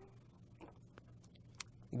guilt.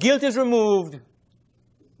 Guilt is removed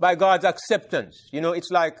by God's acceptance. You know,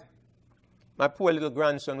 it's like my poor little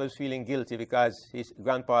grandson was feeling guilty because his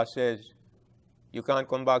grandpa says, you can't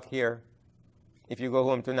come back here if you go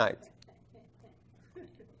home tonight.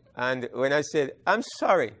 And when I said, I'm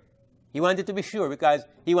sorry, he wanted to be sure because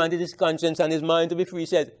he wanted his conscience and his mind to be free. He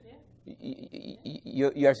said,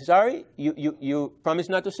 you're sorry? You promise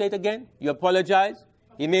not to say it again? You apologize?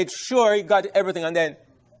 He made sure he got everything and then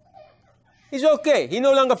he's okay. He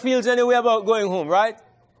no longer feels any way about going home, right?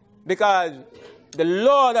 Because the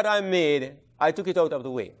law that I made, I took it out of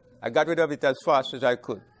the way. I got rid of it as fast as I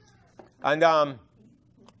could. And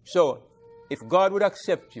so, if God would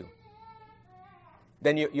accept you,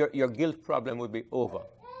 then your guilt problem would be over.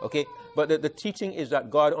 Okay? But the teaching is that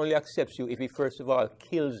God only accepts you if he first of all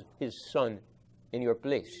kills his son in your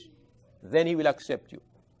place. Then he will accept you.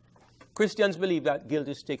 Christians believe that guilt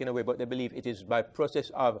is taken away, but they believe it is by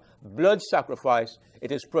process of blood sacrifice.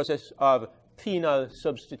 It is process of penal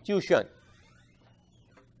substitution.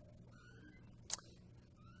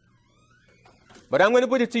 But I'm going to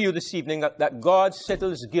put it to you this evening that God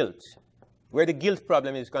settles guilt. Where the guilt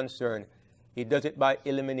problem is concerned, he does it by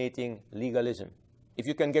eliminating legalism. If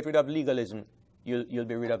you can get rid of legalism, you'll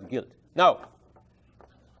be rid of guilt. Now,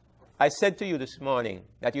 I said to you this morning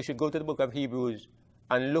that you should go to the book of Hebrews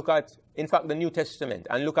and look at, in fact, the New Testament,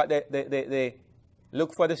 and look at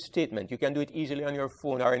look for the statement. You can do it easily on your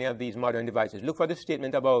phone or any of these modern devices. Look for the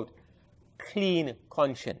statement about clean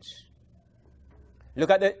conscience. Look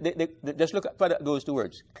at just look for those two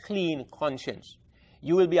words, clean conscience.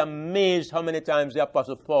 You will be amazed how many times the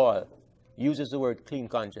Apostle Paul uses the word clean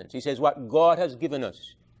conscience. He says what God has given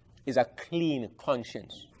us is a clean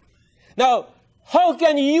conscience. Now, how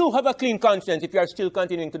can you have a clean conscience if you are still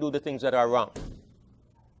continuing to do the things that are wrong?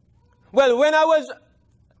 Well, when I was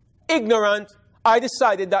ignorant, I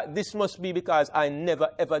decided that this must be because I never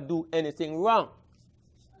ever do anything wrong.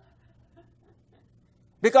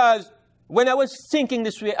 Because when I was thinking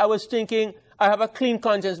this way, I was thinking I have a clean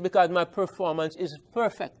conscience because my performance is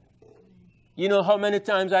perfect. You know how many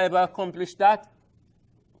times I ever accomplished that?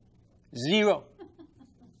 0.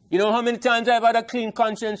 You know how many times I have had a clean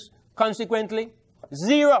conscience consequently?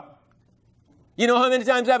 0. You know how many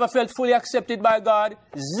times I ever felt fully accepted by God?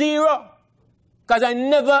 0. Because I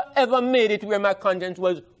never ever made it where my conscience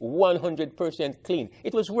was 100% clean.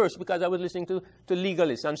 It was worse because I was listening to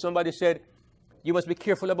legalists and somebody said, you must be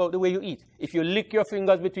careful about the way you eat. If you lick your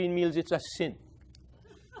fingers between meals, it's a sin.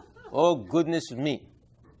 Oh, goodness me.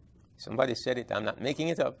 Somebody said it. I'm not making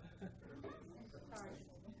it up.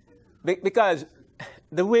 Because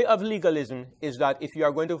the way of legalism is that if you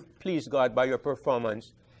are going to please God by your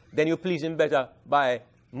performance, then you please him better by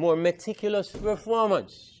more meticulous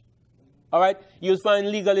performance. All right? You'll find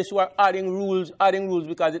legalists who are adding rules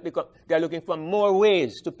because they're looking for more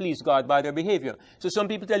ways to please God by their behavior. So some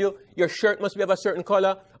people tell you, your shirt must be of a certain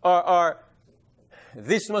color, or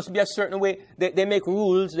this must be a certain way. They make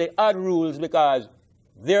rules, they add rules because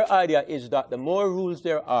their idea is that the more rules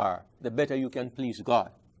there are, the better you can please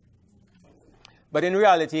God. But in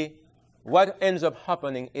reality, what ends up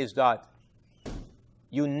happening is that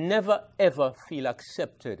you never ever feel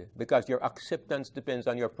accepted because your acceptance depends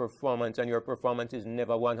on your performance and your performance is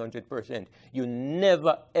never 100%. You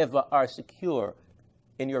never ever are secure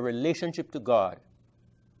in your relationship to God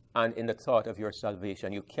and in the thought of your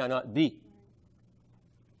salvation. You cannot be.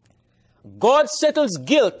 God settles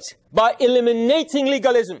guilt by eliminating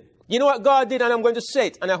legalism. You know what God did, and I'm going to say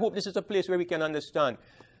it, and I hope this is a place where we can understand.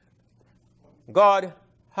 God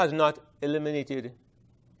has not eliminated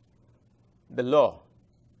the law,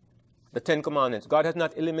 the Ten Commandments. God has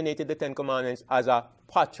not eliminated the Ten Commandments as a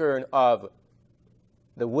pattern of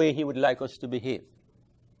the way he would like us to behave.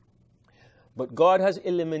 But God has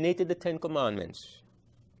eliminated the Ten Commandments.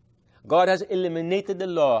 God has eliminated the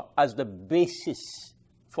law as the basis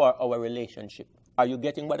for our relationship. Are you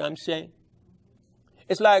getting what I'm saying?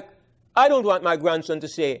 It's like, I don't want my grandson to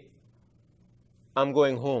say, I'm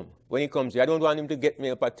going home when he comes here. I don't want him to get me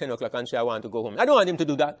up at 10 o'clock and say, I want to go home. I don't want him to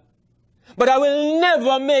do that. But I will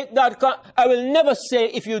never make that, I will never say,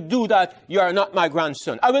 if you do that, you are not my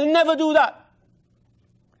grandson. I will never do that.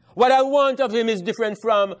 What I want of him is different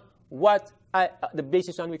from the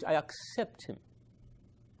basis on which I accept him.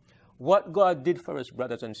 What God did for us,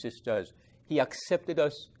 brothers and sisters, he accepted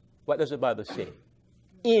us, what does the Bible say?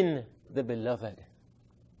 In the beloved.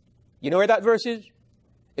 You know where that verse is?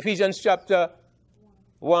 Ephesians chapter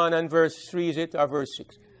 1 and verse 3, is it? Or verse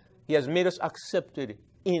 6. He has made us accepted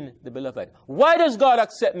in the beloved. Why does God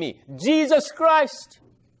accept me? Jesus Christ.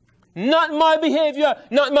 Not my behavior,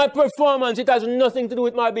 not my performance. It has nothing to do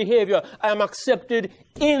with my behavior. I am accepted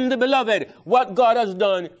in the beloved. What God has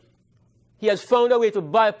done, he has found a way to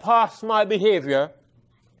bypass my behavior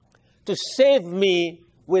to save me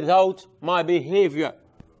without my behavior.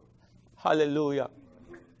 Hallelujah.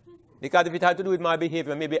 Because if it had to do with my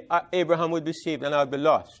behavior, maybe Abraham would be saved and I would be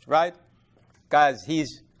lost, right? Because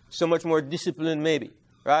he's so much more disciplined, maybe,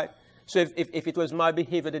 right? So if it was my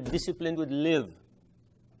behavior, the disciplined would live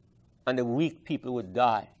and the weak people would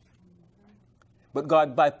die. But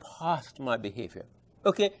God bypassed my behavior.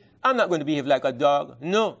 Okay, I'm not going to behave like a dog.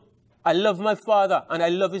 No. I love my Father and I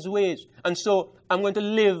love his ways. And so I'm going to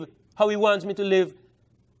live how he wants me to live.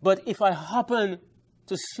 But if I happen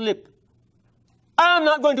to slip, I'm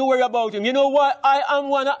not going to worry about him. You know what?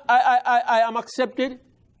 I am accepted.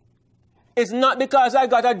 It's not because I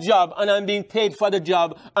got a job and I'm being paid for the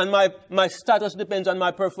job and my status depends on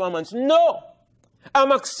my performance. No.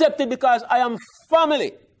 I'm accepted because I am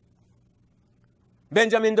family.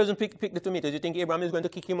 Benjamin doesn't pick the tomatoes. You think Abraham is going to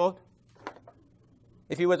kick him out?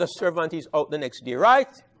 If he was a servant, he's out the next day,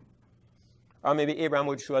 right? Or maybe Abraham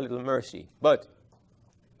would show a little mercy,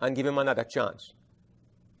 and give him another chance.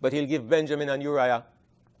 But he'll give Benjamin and Uriah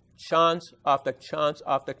chance after chance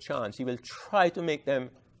after chance. He will try to make them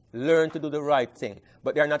learn to do the right thing.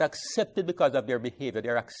 But they are not accepted because of their behavior. They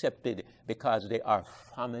are accepted because they are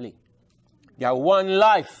family. They are one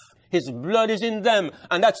life. His blood is in them.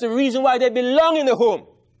 And that's the reason why they belong in the home.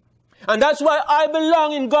 And that's why I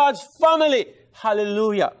belong in God's family.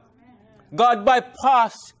 Hallelujah. God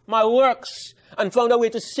bypassed my works and found a way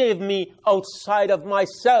to save me outside of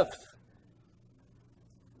myself.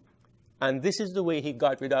 And this is the way he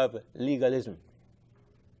got rid of legalism.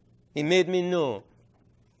 He made me know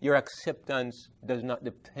your acceptance does not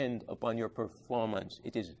depend upon your performance.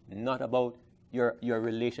 It is not about your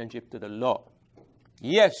relationship to the law.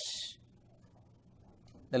 Yes,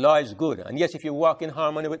 the law is good. And yes, if you walk in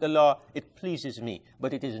harmony with the law, it pleases me.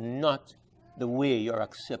 But it is not the way you're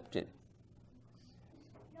accepted.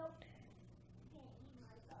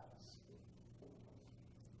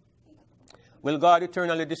 Will God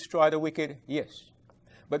eternally destroy the wicked? Yes.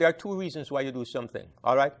 But there are two reasons why you do something.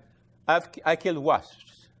 All right? I killed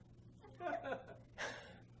wasps.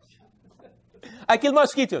 I killed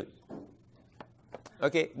mosquitoes.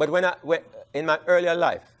 Okay? But in my earlier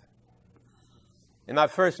life, in my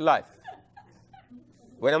first life,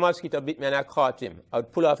 when a mosquito bit me and I caught him, I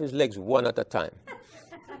would pull off his legs one at a time.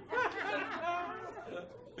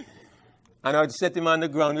 And I would set him on the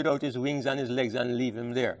ground without his wings and his legs and leave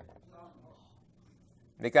him there.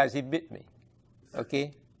 Because he bit me.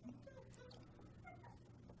 Okay?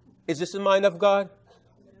 Is this the mind of God?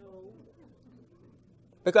 No.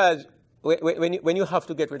 Because when you have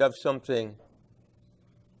to get rid of something,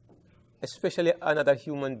 especially another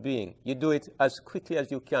human being, you do it as quickly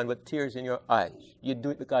as you can with tears in your eyes. You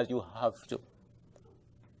do it because you have to.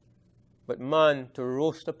 But man, to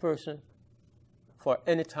roast a person for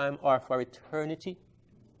any time or for eternity,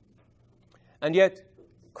 and yet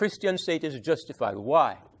Christians say it is justified.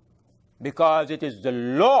 Why? Because it is the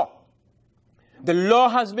law. The law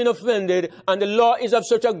has been offended, and the law is of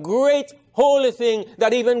such a great holy thing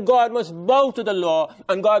that even God must bow to the law,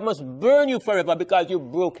 and God must burn you forever because you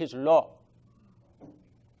broke his law.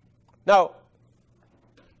 Now,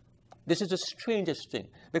 this is the strangest thing,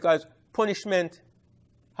 because punishment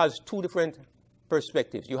has two different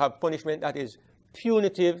perspectives. You have punishment that is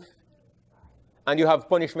punitive, and you have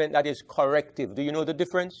punishment that is corrective. Do you know the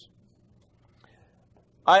difference?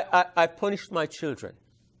 I punished my children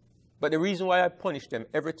But the reason why I punished them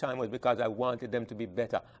every time was because I wanted them to be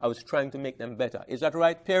better. I was trying to make them better. Is that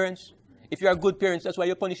right, parents? If you are good parents, that's why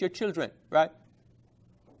you punish your children, right?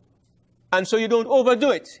 And so you don't overdo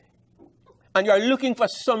it. And you are looking for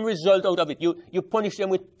some result out of it. You punish them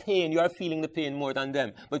with pain. You are feeling the pain more than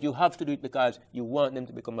them. But you have to do it because you want them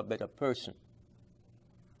to become a better person.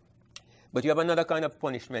 But you have another kind of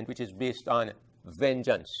punishment which is based on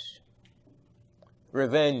vengeance,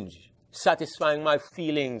 revenge, satisfying my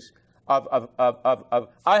feelings of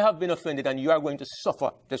I have been offended and you are going to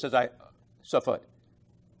suffer just as I suffered.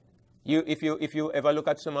 If you ever look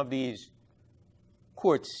at some of these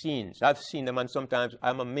court scenes, I've seen them and sometimes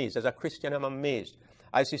I'm amazed. As a Christian, I'm amazed.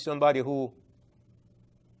 I see somebody who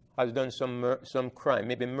has done some crime,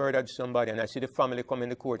 maybe murdered somebody, and I see the family come in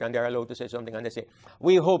the court and they're allowed to say something and they say,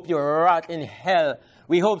 we hope you rot in hell.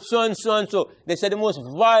 We hope so and so and so. They say the most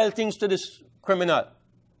vile things to this criminal.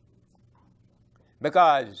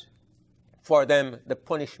 Because for them, the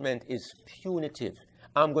punishment is punitive.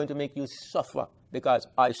 I'm going to make you suffer because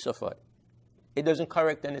I suffered. It doesn't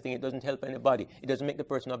correct anything. It doesn't help anybody. It doesn't make the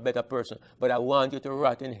person a better person. But I want you to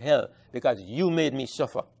rot in hell because you made me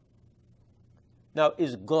suffer. Now,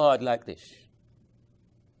 is God like this?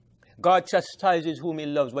 God chastises whom he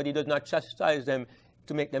loves, but he does not chastise them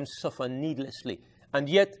to make them suffer needlessly. And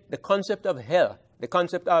yet, the concept of hell, the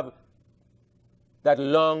concept of that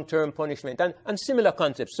long-term punishment, and similar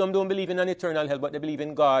concepts. Some don't believe in an eternal hell, but they believe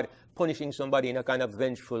in God punishing somebody in a kind of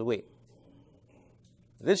vengeful way.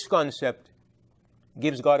 This concept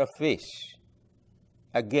gives God a face,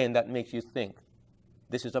 again, that makes you think,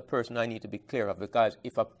 this is a person I need to be clear of, because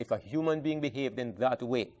if a human being behaved in that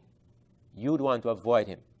way, you'd want to avoid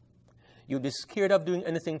him. You'd be scared of doing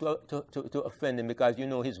anything to offend him because you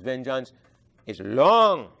know his vengeance is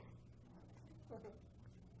long.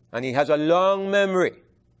 And he has a long memory.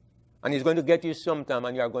 And he's going to get you sometime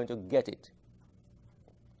and you are going to get it.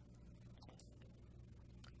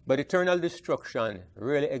 But eternal destruction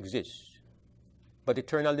really exists. But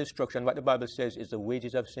eternal destruction, what the Bible says, is the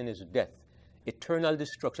wages of sin is death. Eternal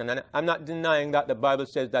destruction. And I'm not denying that the Bible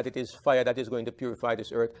says that it is fire that is going to purify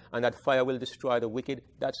this earth and that fire will destroy the wicked.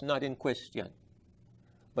 That's not in question.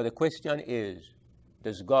 But the question is,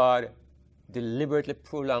 does God deliberately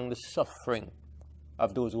prolong the suffering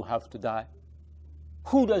of those who have to die?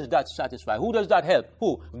 Who does that satisfy? Who does that help?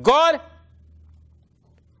 Who? God?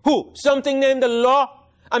 Who? Something named the law?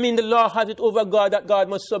 I mean, the law has it over God that God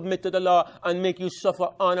must submit to the law and make you suffer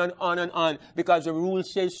on and on and on because the rule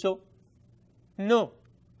says so? No.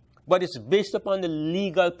 But it's based upon the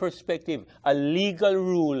legal perspective. A legal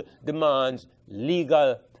rule demands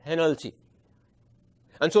legal penalty.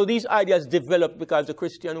 And so these ideas developed because the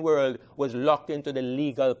Christian world was locked into the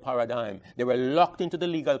legal paradigm. They were locked into the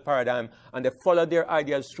legal paradigm and they followed their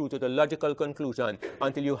ideas through to the logical conclusion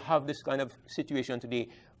until you have this kind of situation today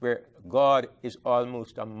where God is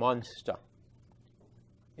almost a monster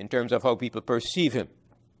in terms of how people perceive him.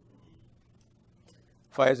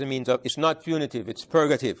 Fire is a means of, it's not punitive, it's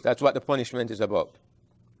purgative. That's what the punishment is about.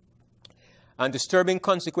 And disturbing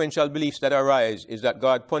consequential beliefs that arise is that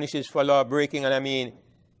God punishes for law breaking, and I mean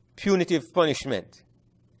punitive punishment.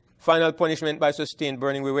 Final punishment by sustained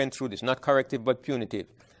burning, we went through this. Not corrective, but punitive.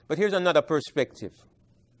 But here's another perspective.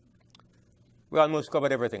 We almost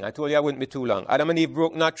covered everything. I told you I wouldn't be too long. Adam and Eve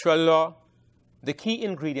broke natural law. The key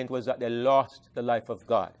ingredient was that they lost the life of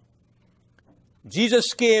God.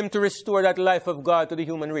 Jesus came to restore that life of God to the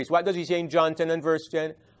human race. What does he say in John 10 and verse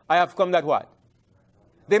 10? I have come that what?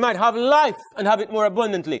 They might have life and have it more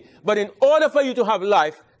abundantly. But in order for you to have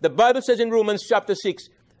life, the Bible says in Romans chapter 6,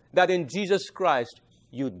 that in Jesus Christ,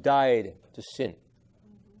 you died to sin.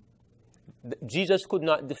 Jesus could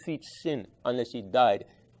not defeat sin unless he died.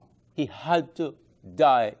 He had to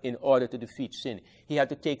die in order to defeat sin. He had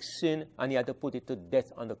to take sin and he had to put it to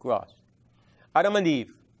death on the cross. Adam and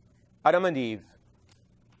Eve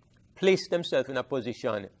placed themselves in a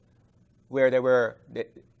position where they were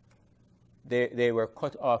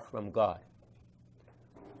cut off from God.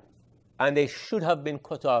 And they should have been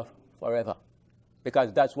cut off forever.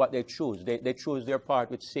 Because that's what they chose. They chose their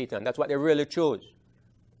part with Satan. That's what they really chose.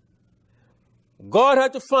 God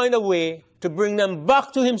had to find a way to bring them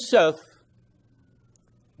back to himself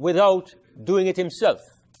without doing it himself.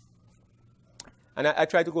 And I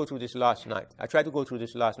tried to go through this last night.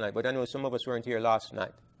 But I know some of us weren't here last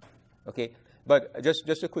night. Okay? But just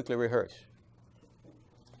to quickly rehearse.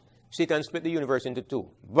 Satan split the universe into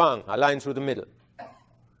two. Bang! A line through the middle.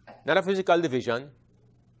 Not a physical division.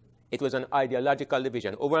 It was an ideological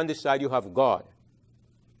division. Over on this side, you have God.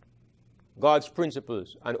 God's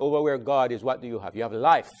principles. And over where God is, what do you have? You have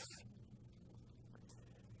life.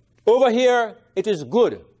 Over here, it is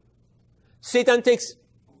good. Satan takes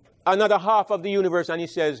another half of the universe and he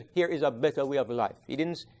says, here is a better way of life. He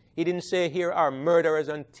didn't say, here are murderers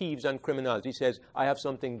and thieves and criminals. He says, I have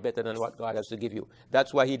something better than what God has to give you.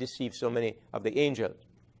 That's why he deceived so many of the angels.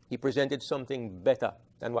 He presented something better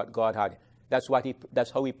than what God had. That's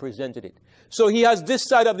how he presented it. So he has this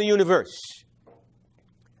side of the universe.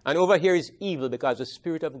 And over here is evil because the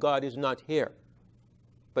Spirit of God is not here.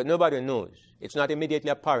 But nobody knows. It's not immediately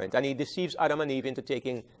apparent. And he deceives Adam and Eve into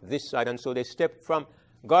taking this side. And so they step from,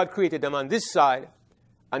 God created them on this side,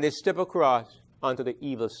 and they step across onto the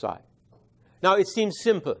evil side. Now it seems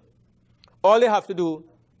simple. All they have to do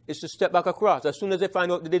is to step back across. As soon as they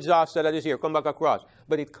find out the disaster that is here, come back across.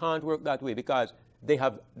 But it can't work that way because they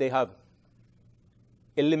have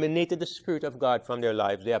eliminated the Spirit of God from their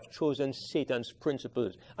lives. They have chosen Satan's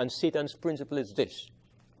principles. And Satan's principle is this: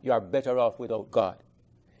 you are better off without God.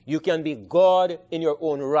 You can be God in your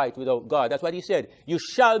own right without God. That's what he said. You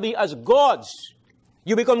shall be as gods.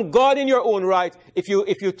 You become God in your own right if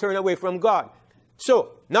you turn away from God.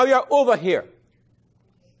 So, now you're over here.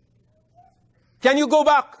 Can you go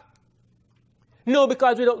back? No,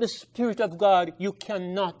 because without the Spirit of God, you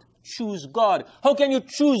cannot choose God. How can you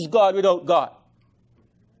choose God without God?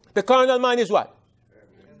 The carnal mind is what?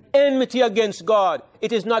 Enmity against God.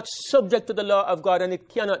 It is not subject to the law of God, and it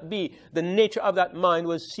cannot be. The nature of that mind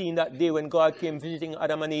was seen that day when God came visiting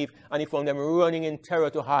Adam and Eve, and he found them running in terror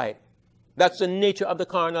to hide. That's the nature of the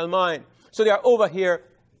carnal mind. So they are over here,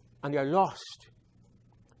 and they are lost.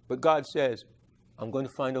 But God says, I'm going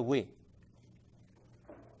to find a way.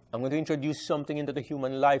 I'm going to introduce something into the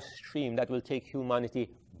human life stream that will take humanity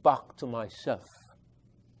back to myself.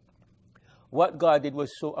 What God did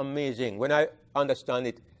was so amazing. When I understand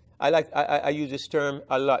it, I use this term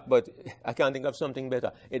a lot, but I can't think of something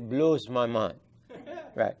better. It blows my mind.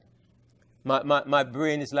 Right? My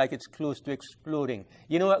brain is like it's close to exploding.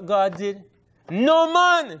 You know what God did? No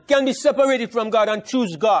man can be separated from God and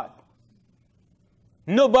choose God.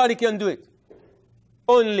 Nobody can do it.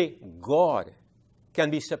 Only God can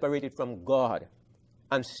be separated from God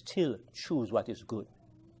and still choose what is good.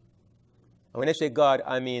 And when I say God,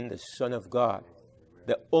 I mean the Son of God,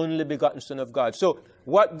 the only begotten Son of God. So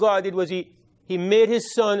what God did was he made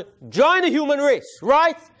his Son join the human race,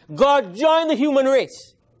 right? God joined the human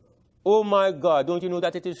race. Oh my God, don't you know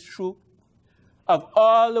that it is true? Of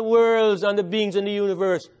all the worlds and the beings in the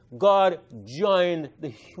universe, God joined the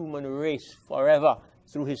human race forever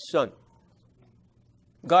through his Son.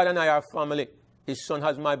 God and I are family. His Son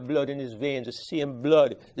has my blood in his veins, the same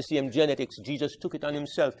blood, the same genetics. Jesus took it on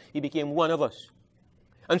himself. He became one of us.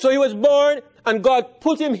 And so he was born, and God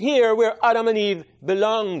put him here where Adam and Eve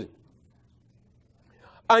belonged.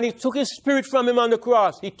 And he took his Spirit from him on the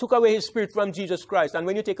cross. He took away his Spirit from Jesus Christ. And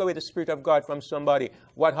when you take away the Spirit of God from somebody,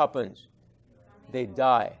 what happens? They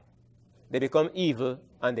die. They become evil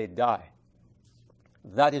and they die.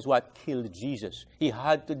 That is what killed Jesus. He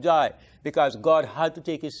had to die because God had to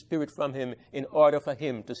take his Spirit from him in order for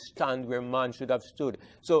him to stand where man should have stood.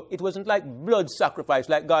 So it wasn't like blood sacrifice,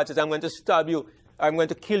 like God says, I'm going to stab you, I'm going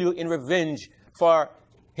to kill you in revenge for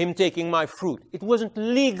him taking my fruit. It wasn't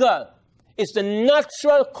legal. It's the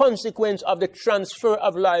natural consequence of the transfer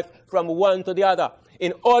of life from one to the other.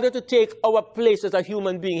 In order to take our place as a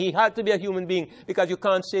human being, he had to be a human being because you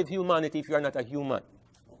can't save humanity if you are not a human.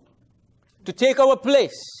 To take our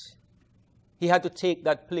place, he had to take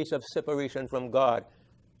that place of separation from God,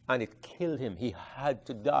 and it killed him. He had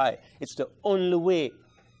to die. It's the only way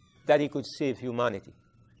that he could save humanity.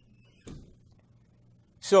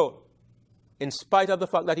 So, in spite of the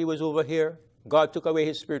fact that he was over here, God took away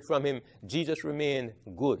his Spirit from him, Jesus remained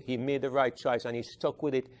good. He made the right choice, and he stuck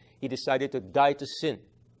with it. He decided to die to sin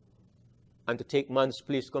and to take man's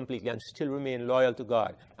place completely and still remain loyal to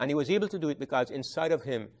God. And he was able to do it because inside of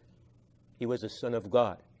him, he was the Son of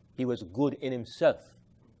God. He was good in himself.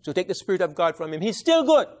 So take the Spirit of God from him. He's still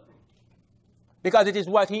good because it is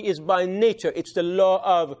what he is by nature. It's the law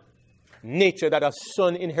of nature that a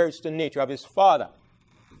son inherits the nature of his father.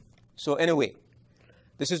 So anyway,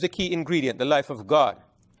 this is the key ingredient, the life of God.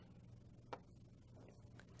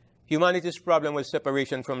 Humanity's problem was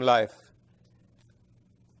separation from life.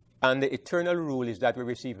 And the eternal rule is that we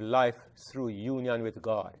receive life through union with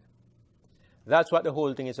God. That's what the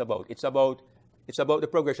whole thing is about. It's about the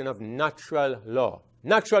progression of natural law.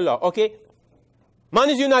 Natural law, okay?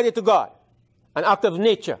 Man is united to God, an act of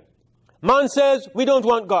nature. Man says, we don't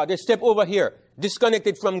want God. They step over here,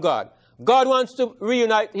 disconnected from God. God wants to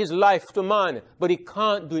reunite his life to man, but he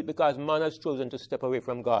can't do it because man has chosen to step away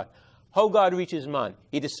from God. How God reaches man?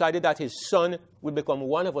 He decided that his Son would become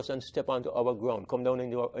one of us and step onto our ground, come down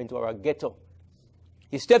into our ghetto.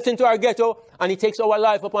 He steps into our ghetto and he takes our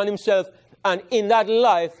life upon himself And in that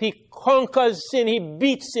life, he conquers sin, he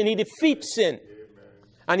beats sin, he defeats sin.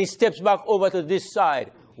 And he steps back over to this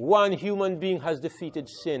side. One human being has defeated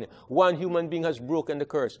sin. One human being has broken the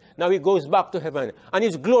curse. Now he goes back to heaven and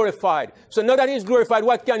he's glorified. So now that he's glorified,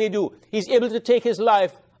 what can he do? He's able to take his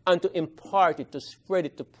life and to impart it, to spread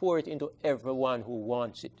it, to pour it into everyone who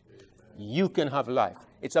wants it. You can have life.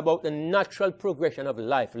 It's about the natural progression of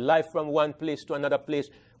life. Life from one place to another place,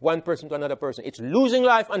 one person to another person. It's losing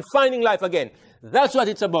life and finding life again. That's what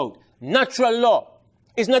it's about. Natural law.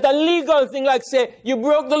 It's not a legal thing like, say, you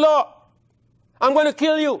broke the law. I'm going to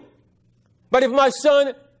kill you. But if my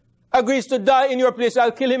son agrees to die in your place,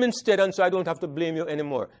 I'll kill him instead, and so I don't have to blame you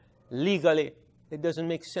anymore. Legally, it doesn't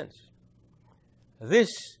make sense. This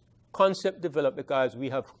concept developed because we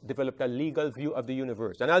have developed a legal view of the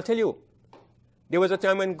universe. And I'll tell you, there was a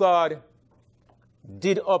time when God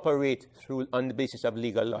did operate on the basis of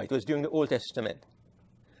legal law. It was during the Old Testament.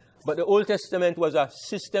 But the Old Testament was a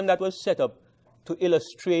system that was set up to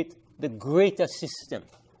illustrate the greater system.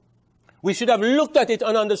 We should have looked at it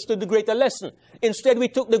and understood the greater lesson. Instead, we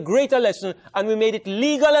took the greater lesson and we made it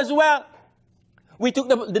legal as well. We took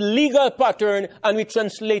the legal pattern and we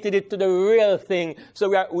translated it to the real thing. So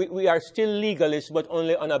we are still legalists, but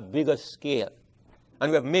only on a bigger scale.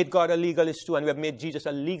 And we have made God a legalist too, and we have made Jesus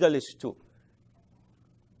a legalist too.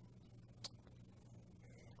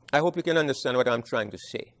 I hope you can understand what I'm trying to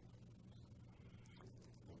say.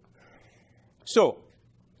 So,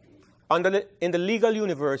 in the legal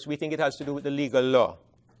universe, we think it has to do with the legal law.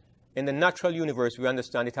 In the natural universe, we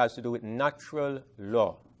understand it has to do with natural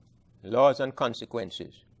law. Laws and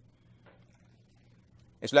consequences.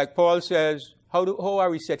 It's like Paul says, how are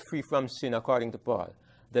we set free from sin according to Paul?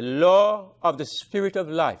 The law of the Spirit of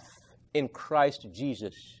life in Christ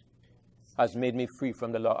Jesus has made me free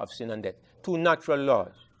from the law of sin and death. Two natural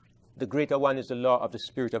laws. The greater one is the law of the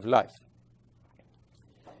Spirit of life.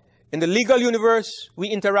 In the legal universe, we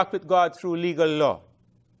interact with God through legal law.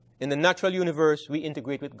 In the natural universe, we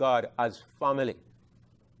integrate with God as family.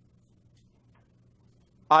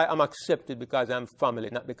 I am accepted because I am family,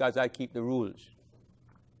 not because I keep the rules.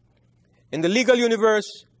 In the legal universe,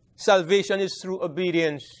 salvation is through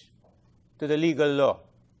obedience to the legal law.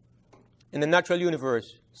 In the natural universe,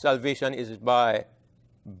 salvation is by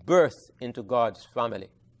birth into God's family.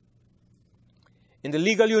 In the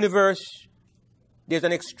legal universe, there's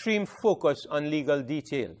an extreme focus on legal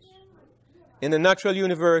details. In the natural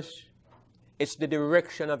universe, it's the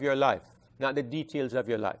direction of your life, not the details of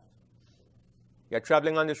your life. You're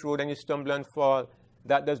traveling on this road and you stumble and fall.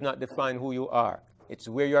 That does not define who you are. It's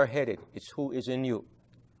where you're headed. It's who is in you.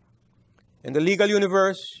 In the legal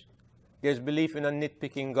universe, there's belief in a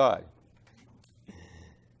nitpicking God.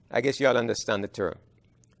 I guess you all understand the term.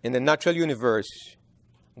 In the natural universe,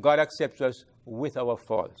 God accepts us with our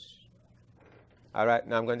faults. All right,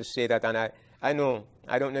 now I'm going to say that, and I know,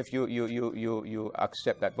 I don't know if you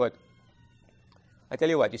accept that, but I tell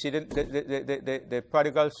you what, you see the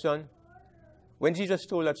prodigal son, when Jesus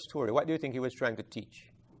told that story, what do you think he was trying to teach?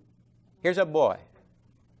 Here's a boy,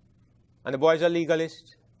 and the boy is a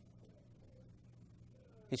legalist.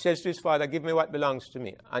 He says to his father, give me what belongs to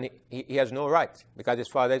me. And he has no right, because his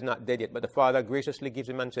father is not dead yet. But the father graciously gives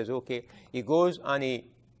him and says, okay. He goes and he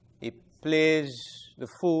plays the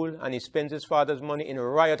fool, and he spends his father's money in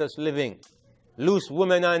riotous living. Loose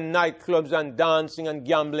women and nightclubs and dancing and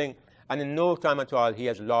gambling. And in no time at all, he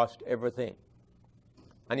has lost everything.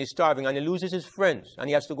 And he's starving, and he loses his friends, and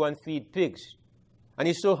he has to go and feed pigs. And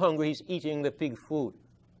he's so hungry, he's eating the pig food.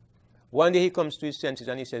 One day he comes to his senses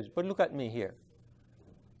and he says, but look at me here.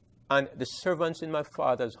 And the servants in my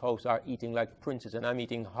father's house are eating like princes, and I'm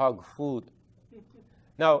eating hog food.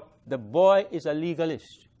 Now, the boy is a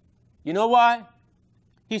legalist. You know why?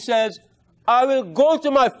 He says, I will go to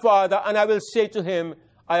my father and I will say to him,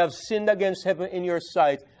 I have sinned against heaven in your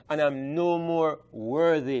sight, and I'm no more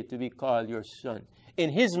worthy to be called your son. In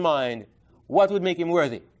his mind, what would make him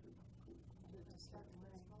worthy?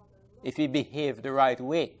 If he behaved the right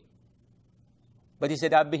way. But he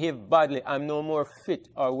said, I behaved badly. I'm no more fit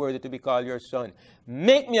or worthy to be called your son.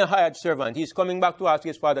 Make me a hired servant. He's coming back to ask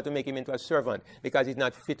his father to make him into a servant because he's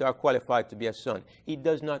not fit or qualified to be a son. He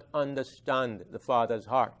does not understand the father's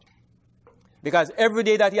heart. Because every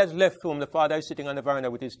day that he has left home, the father is sitting on the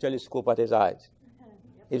veranda with his telescope at his eyes.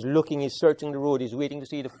 He's looking, he's searching the road, he's waiting to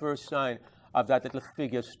see the first sign of that little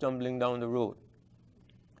figure stumbling down the road.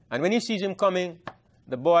 And when he sees him coming,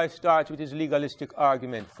 the boy starts with his legalistic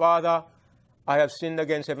argument. Father, I have sinned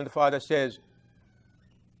against heaven. The father says,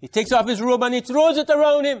 he takes off his robe and he throws it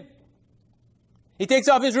around him. He takes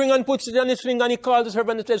off his ring and puts it on his finger, and he calls the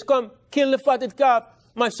servant and says, come, kill the fatted calf.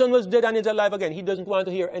 My son was dead and is alive again. He doesn't want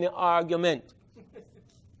to hear any argument.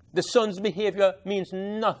 The son's behavior means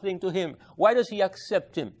nothing to him. Why does he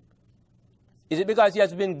accept him? Is it because he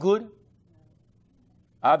has been good?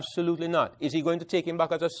 Absolutely not. Is he going to take him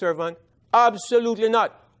back as a servant? Absolutely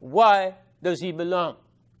not. Why does he belong?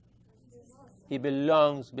 He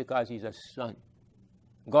belongs because he's a son.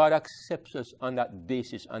 God accepts us on that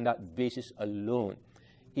basis alone.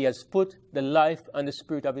 He has put the life and the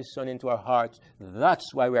spirit of his son into our hearts.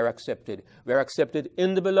 That's why we are accepted. We are accepted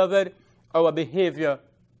in the beloved. Our behavior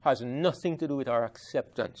has nothing to do with our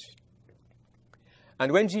acceptance.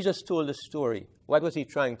 And when Jesus told the story, what was he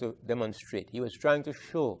trying to demonstrate? He was trying to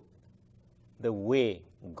show the way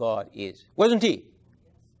God is. Wasn't he?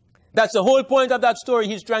 That's the whole point of that story.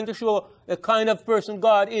 He's trying to show the kind of person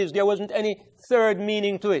God is. There wasn't any third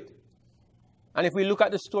meaning to it. And if we look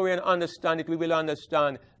at the story and understand it, we will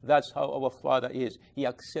understand that's how our Father is. He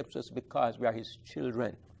accepts us because we are his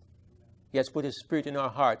children. He has put his spirit in our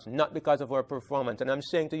hearts, not because of our performance. And I'm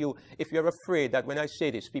saying to you, if you're afraid that when I say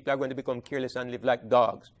this, people are going to become careless and live like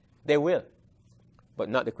dogs, they will. But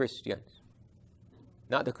not the Christians.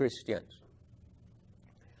 Not the Christians.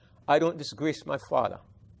 I don't disgrace my father.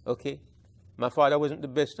 Okay? My father wasn't the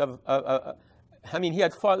best he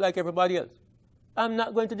had fault like everybody else. I'm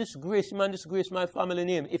not going to disgrace him and disgrace my family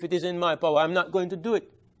name. If it is in my power, I'm not going to do it.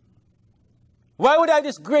 Why would I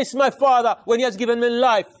disgrace my father when he has given me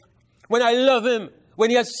life? When I love him? When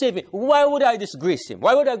he has saved me? Why would I disgrace him?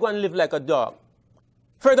 Why would I go and live like a dog?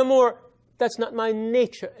 Furthermore, that's not my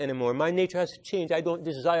nature anymore. My nature has changed. I don't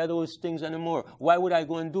desire those things anymore. Why would I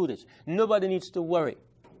go and do this? Nobody needs to worry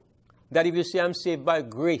that if you say I'm saved by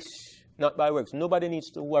grace, not by works, nobody needs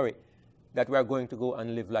to worry that we are going to go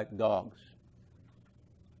and live like dogs.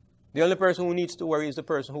 The only person who needs to worry is the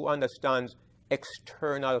person who understands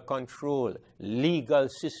external control, legal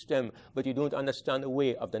system, but you don't understand the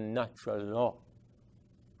way of the natural law.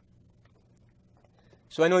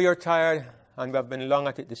 So I know you're tired, and we have been long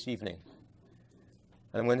at it this evening.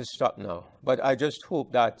 And I'm going to stop now. But I just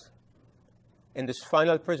hope that in this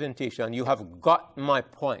final presentation, you have got my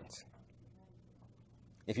point.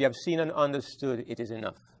 If you have seen and understood, it is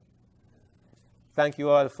enough. Thank you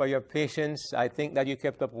all for your patience. I think that you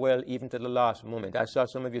kept up well even to the last moment. I saw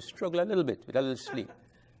some of you struggle a little bit with a little sleep.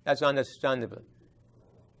 That's understandable.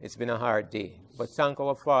 It's been a hard day. But thank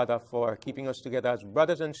our Father for keeping us together as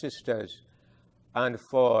brothers and sisters and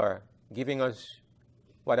for giving us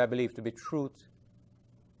what I believe to be truth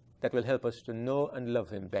that will help us to know and love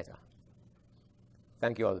him better.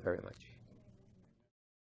 Thank you all very much.